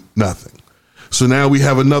do nothing. So now we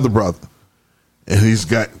have another brother. And he's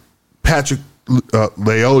got Patrick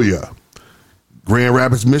Leoya, Grand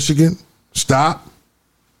Rapids, Michigan. Stop.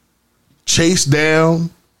 Chase down.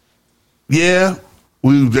 Yeah.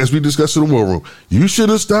 As we discussed in the war room, you should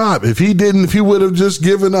have stopped. If he would have just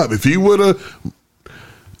given up, if he would have,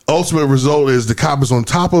 ultimate result is the cop is on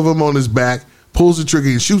top of him on his back, pulls the trigger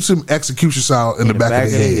and shoots him execution style in the back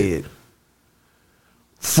of the head.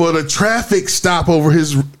 For the traffic stop over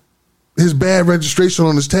his bad registration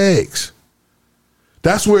on his tags.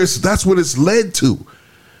 That's what it's led to.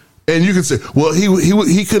 And you can say, well,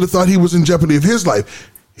 he could have thought he was in jeopardy of his life.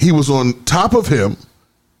 He was on top of him,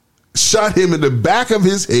 shot him in the back of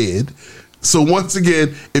his head. So once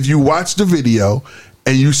again, if you watch the video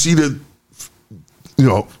and you see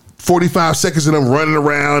 45 seconds of them running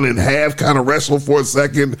around and half kind of wrestle for a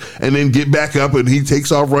second and then get back up and he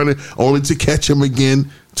takes off running only to catch him again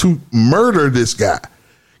to murder this guy.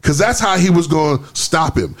 Because that's how he was going to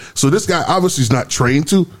stop him. So this guy obviously is not trained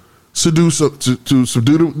to subdue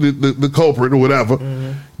the culprit or whatever.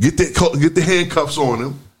 Get the handcuffs on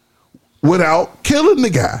him without killing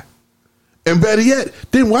the guy. And better yet,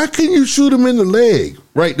 then why couldn't you shoot him in the leg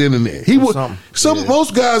right then and there?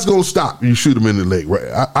 Most guys gonna stop. You shoot him in the leg,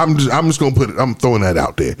 right? I'm just gonna put it. I'm throwing that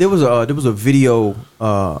out there. There was a video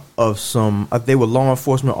of some. They were law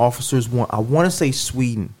enforcement officers. I want to say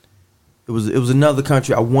Sweden. It was another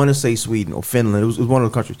country. I want to say Sweden or Finland. It was one of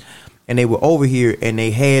the countries, and they were over here and they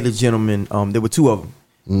had a gentleman. There were two of them.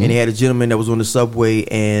 And they had a gentleman that was on the subway,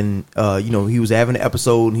 and he was having an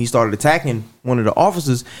episode, and he started attacking one of the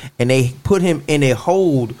officers, and they put him in a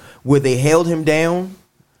hold where they held him down,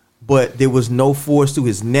 but there was no force to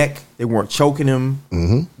his neck. They weren't choking him.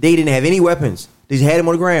 They didn't have any weapons. They just had him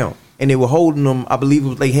on the ground, and they were holding him. I believe it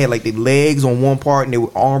was, they had like their legs on one part and they were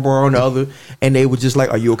armbar on the other, and they were just like,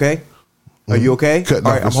 "Are you okay? Are you okay? All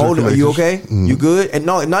right, I'm holding. Are you okay? You good?" And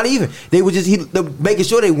no, not even. They were just making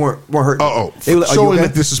sure they weren't hurt. They were like, showing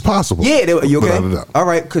that this is possible. Yeah, they were, "Are you okay? All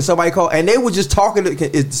right." Because somebody called, and they were just talking.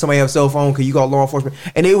 If somebody have a cell phone, can you call law enforcement?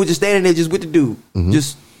 And they were just standing there, just with the dude,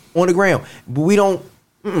 just on the ground. But we don't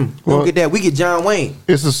get that. We get John Wayne.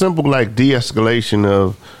 It's a simple de-escalation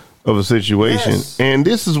of a situation, and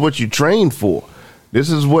this is what you train for. This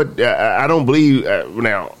is what I don't believe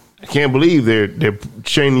now. I can't believe they're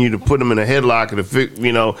training you to put them in a headlock and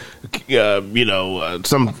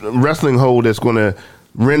some wrestling hold that's going to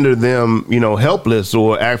render them helpless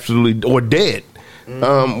or absolutely or dead.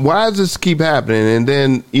 Why does this keep happening? And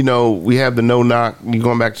then we have the no knock. You're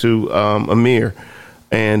going back to Amir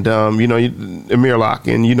and Amir Locke,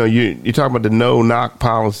 and you talk about the no knock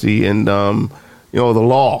policy and the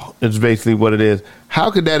law is basically what it is.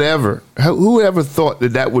 How could that ever? Who ever thought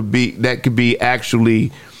that could be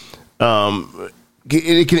actually?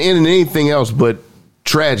 It can end in anything else but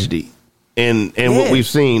tragedy and what we've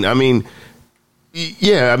seen. I mean,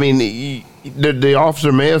 the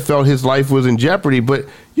officer may have felt his life was in jeopardy, but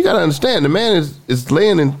you got to understand the man is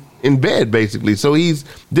laying in bed basically, so he's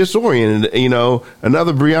disoriented.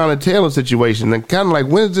 Another Breonna Taylor situation, and kind of like,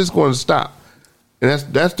 when is this going to stop? And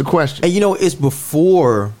that's the question. And it's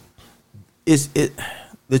before the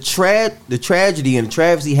tragedy and the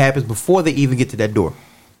travesty happens before they even get to that door.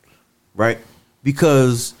 Right,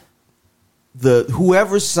 because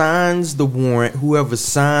whoever signs the warrant, whoever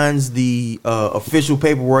signs the official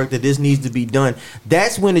paperwork that this needs to be done,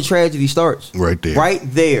 that's when the tragedy starts. Right there. Right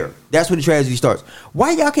there. That's when the tragedy starts.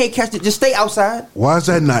 Why y'all can't catch it? Just stay outside. Why is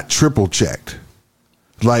that not triple checked?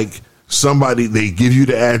 Like they give you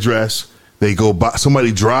the address, they go by,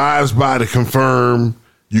 somebody drives by to confirm,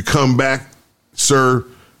 you come back, sir,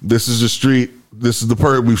 this is the street, this is the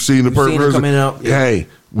perp, we've seen the perp coming out. Yeah. Hey,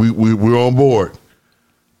 we're on board.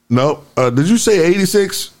 Nope. Did you say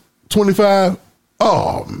 8625?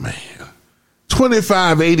 Oh man.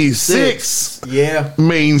 2586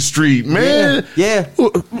 Main Street, man. Yeah.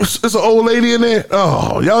 It's an old lady in there.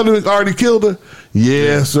 Oh, y'all already killed her?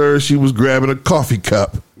 Yeah, sir. She was grabbing a coffee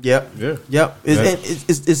cup. Yep.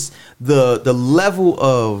 It's the level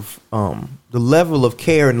of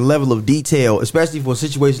care and the level of detail, especially for a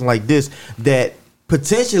situation like this, that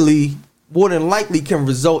potentially more than likely can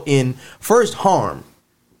result in first harm,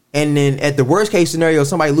 and then at the worst case scenario,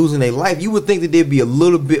 somebody losing their life. You would think that there'd be a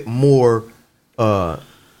little bit more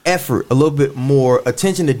effort, a little bit more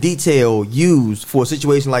attention to detail used for a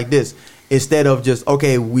situation like this, instead of just,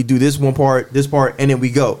 okay, we do this part, and then we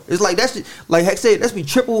go. It's like, that's like Heck said, let's be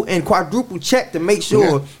triple and quadruple check to make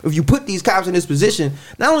sure if you put these cops in this position,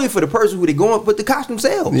 not only for the person who they're going, but the cops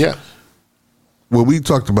themselves. Yeah. Well, we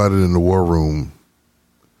talked about it in the war room.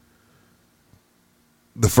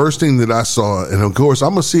 The first thing that I saw, and of course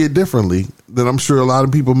I'm gonna see it differently than I'm sure a lot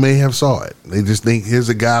of people may have saw it. They just think, here's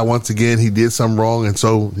a guy, once again, he did something wrong, and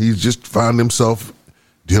so he's just found himself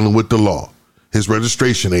dealing with the law. His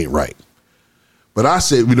registration ain't right. But I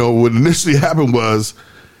said, what initially happened was,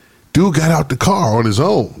 dude got out the car on his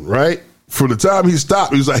own, right? From the time he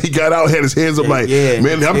stopped, he was like, he got out, had his hands up, like,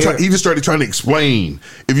 man, he just started trying to explain.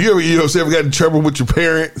 If you ever got in trouble with your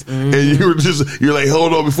parents, and you're like,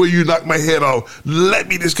 hold on, before you knock my head off, let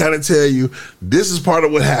me just kind of tell you, this is part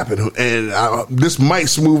of what happened, and this might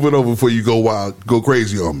smooth it over before you go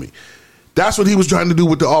crazy on me. That's what he was trying to do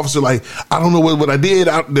with the officer. Like, I don't know what I did.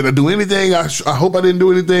 Did I do anything? I hope I didn't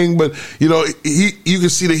do anything. But you can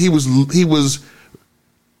see that he was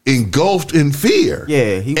engulfed in fear.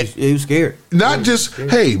 Yeah, he was scared. Not just,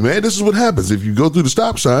 hey man, this is what happens if you go through the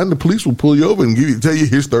stop sign. The police will pull you over and tell you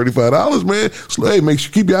here's $35, man. So, hey, make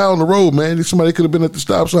sure keep your eye on the road, man. Somebody could have been at the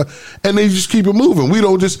stop sign, and they just keep it moving. We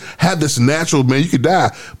don't just have this natural, man, you could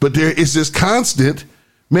die, but there is this constant,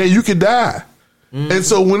 man, you could die. And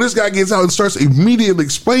so when this guy gets out and starts immediately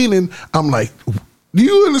explaining, I'm like, do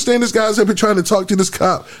you understand this guy's up here trying to talk to this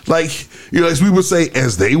cop? Like, as we would say,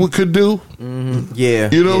 as they could do. Mm-hmm. Yeah.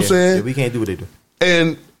 You know what I'm saying? Yeah, we can't do what they do.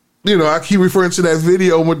 And, I keep referring to that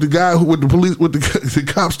video with the guy with the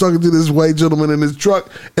cops talking to this white gentleman in his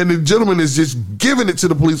truck. And the gentleman is just giving it to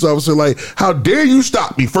the police officer like, how dare you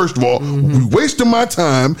stop me? First of all, you're wasting my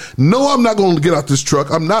time. No, I'm not going to get out this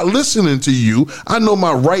truck. I'm not listening to you. I know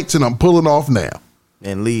my rights and I'm pulling off now.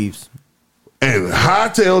 And leaves. And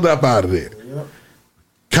hightailed up out of there. Yep.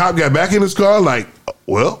 Cop got back in his car like,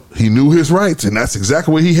 well, he knew his rights. And that's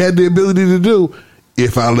exactly what he had the ability to do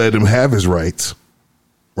if I let him have his rights.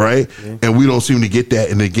 Right? Yeah. And we don't seem to get that.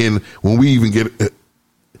 And again, when we even get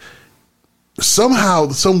somehow,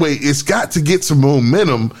 some way, it's got to get some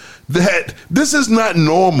momentum that this is not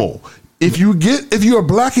normal. If you're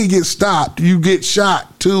black and get stopped, you get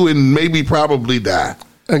shot too and maybe probably die.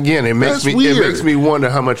 Again, it makes me wonder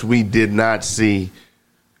how much we did not see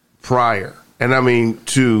prior. And I mean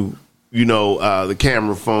to the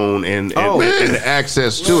camera phone and the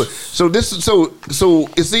access to it. So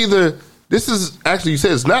it's either this is actually, you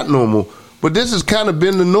said it's not normal, but this has kind of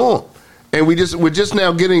been the norm, and we're just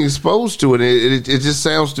now getting exposed to it. It just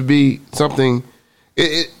sounds to be something.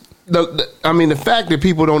 The fact that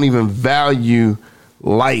people don't even value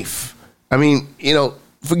life. I mean,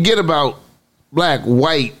 forget about black,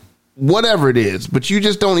 white, whatever it is, but you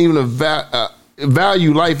just don't even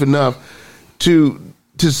value life enough to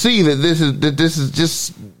see that this is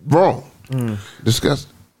just wrong. Disgusting.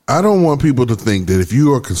 I don't want people to think that if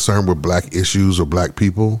you are concerned with black issues or black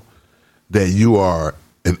people, that you are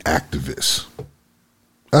an activist.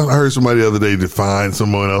 I heard somebody the other day define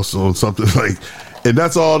someone else on something like, and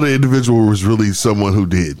that's all the individual was really someone who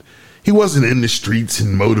did. He wasn't in the streets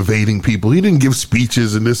and motivating people. He didn't give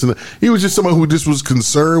speeches and this and that. He was just someone who just was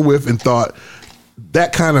concerned with and thought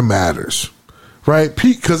that kind of matters. Right,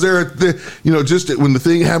 because just when the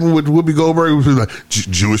thing happened with Whoopi Goldberg, it was like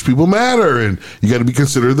Jewish people matter, and you got to be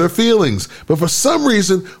considerate of their feelings. But for some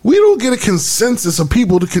reason, we don't get a consensus of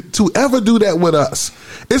people to ever do that with us.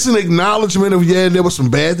 It's an acknowledgement of there were some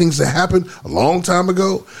bad things that happened a long time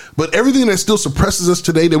ago, but everything that still suppresses us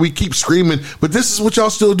today that we keep screaming, but this is what y'all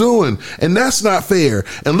still doing, and that's not fair.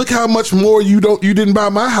 And look how much more you didn't buy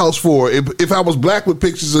my house for if I was black with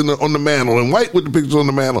pictures on the mantle and white with the pictures on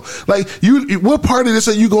the mantle. Like what part of this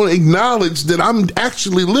are you going to acknowledge that I'm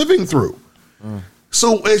actually living through?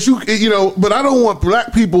 So as but I don't want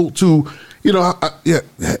black people to,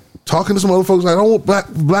 talking to some other folks, I don't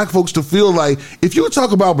want black folks to feel like if you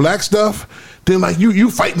talk about black stuff, then like you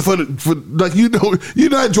fighting for like you're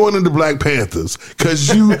not joining the Black Panthers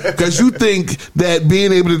because you think that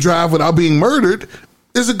being able to drive without being murdered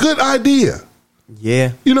is a good idea.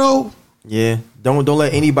 Yeah. Yeah. Don't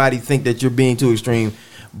let anybody think that you're being too extreme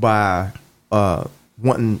by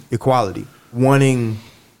wanting equality, wanting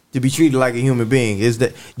to be treated like a human being, is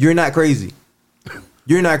that you're not crazy.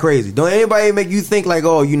 You're not crazy. Don't anybody make you think like,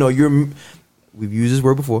 oh, we've used this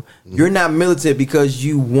word before. You're not militant because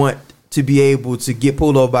you want to be able to get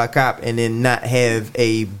pulled over by a cop and then not have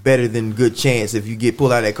a better than good chance if you get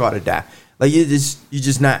pulled out of that car to die. Like you're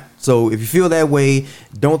just not. So if you feel that way,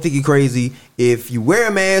 don't think you're crazy. If you wear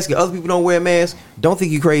a mask and other people don't wear a mask, don't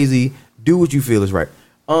think you're crazy. Do what you feel is right.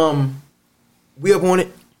 We up on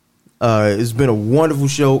it. It's been a wonderful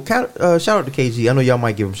show. Shout out to KG. I know y'all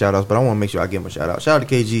might give him shout outs, but I want to make sure I give him a shout out. Shout out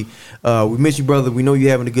to KG. We miss you, brother. We know you're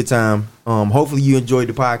having a good time. Hopefully you enjoyed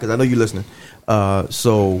the podcast. I know you're listening.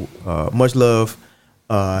 So much love.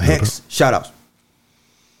 Hex, shout outs.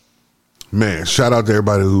 Man, shout out to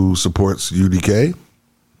everybody who supports UDK.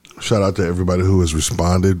 Shout out to everybody who has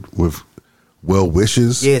responded with well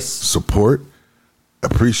wishes, support,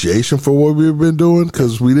 appreciation for what we've been doing,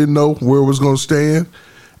 because we didn't know where it was going to stand.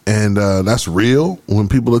 And that's real when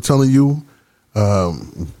people are telling you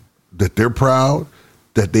that they're proud,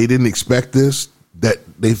 that they didn't expect this, that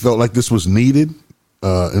they felt like this was needed,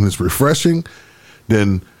 and it's refreshing.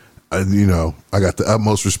 Then, I got the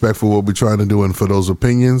utmost respect for what we're trying to do and for those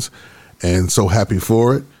opinions. And so happy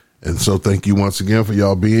for it. And so thank you once again for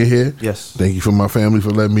y'all being here. Yes. Thank you for my family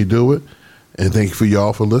for letting me do it. And thank you for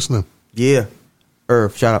y'all for listening. Yeah.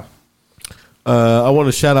 Irv, shout out. I want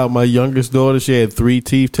to shout out my youngest daughter. She had 3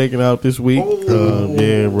 teeth taken out this week.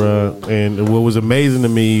 Yeah, bro. And what was amazing to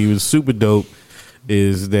me, it was super dope,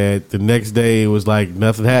 is that the next day it was like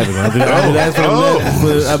nothing happened. I've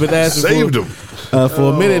been asking saved him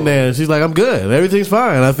for a minute now. And she's like, I'm good. Everything's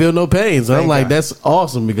fine. I feel no pain. So I'm like, that's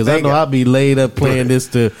awesome, because I know I'll be laid up playing this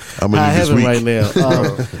to high heaven right now.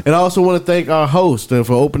 And I also want to thank our host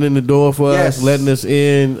for opening the door for us, letting us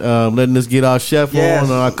in, letting us get our chef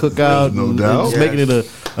on, our cookout, no doubt. Just making it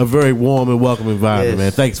a very warm and welcome environment,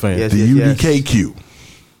 man. Thanks, fam. The UDKQ.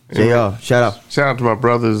 Shout out. Shout out to my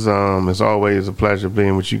brothers. It's always a pleasure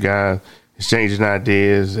being with you guys, exchanging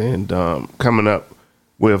ideas, and coming up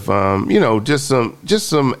with just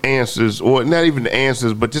some answers, or not even the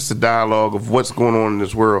answers, but just a dialogue of what's going on in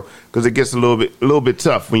this world, because it gets a little bit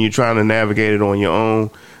tough when you're trying to navigate it on your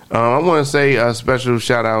own. I want to say a special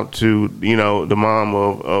shout out to the mom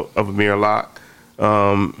of Amir Locke,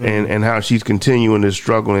 and how she's continuing this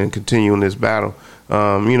struggle and continuing this battle.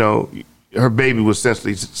 Her baby was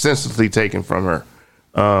senselessly taken from her.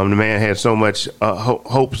 The man had so much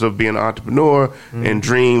hopes of being an entrepreneur and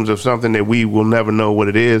dreams of something that we will never know what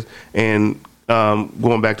it is. And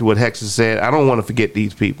going back to what Hex has said, I don't want to forget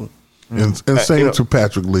these people. And same to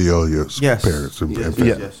Patrick Leolia's parents.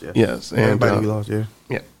 Yes. And everybody we lost, yeah.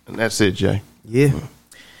 And that's it, Jay. Yeah.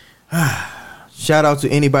 Shout out to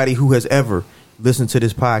anybody who has ever listened to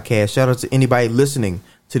this podcast. Shout out to anybody listening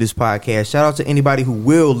to this podcast. Shout out to anybody who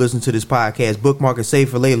will listen to this podcast. Bookmark and save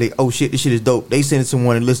for lately. Oh shit, this shit is dope. They send it to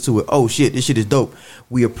someone and listen to it. Oh shit, this shit is dope.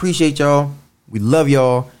 We appreciate y'all. We love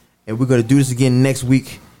y'all. And we're going to do this again next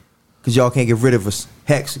week, because y'all can't get rid of us.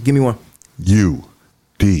 Hex, give me one. UDK.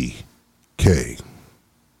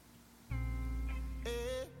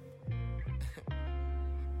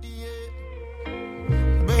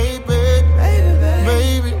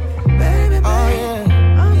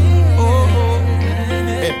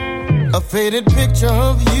 A faded picture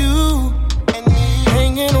of you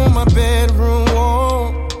hanging on my bedroom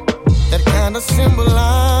wall, that kind of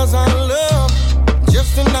symbolize our love,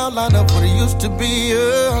 just an outline of what it used to be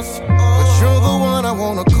us. But you're the one I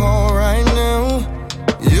wanna call right now.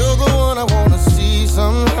 You're the one I wanna see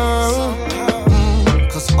somehow.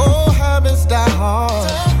 Cause old habits die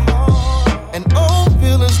hard, and old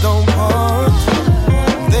feelings don't part.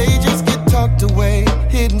 They just get tucked away,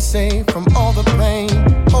 hidden safe from all the pain.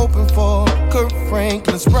 Hoping for Kurt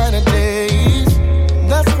Franklin's brighter days.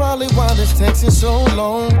 That's probably why this text is so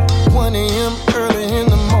long. 1 a.m. early in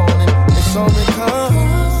the morning. It's all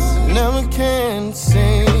because I never can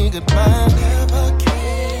say goodbye.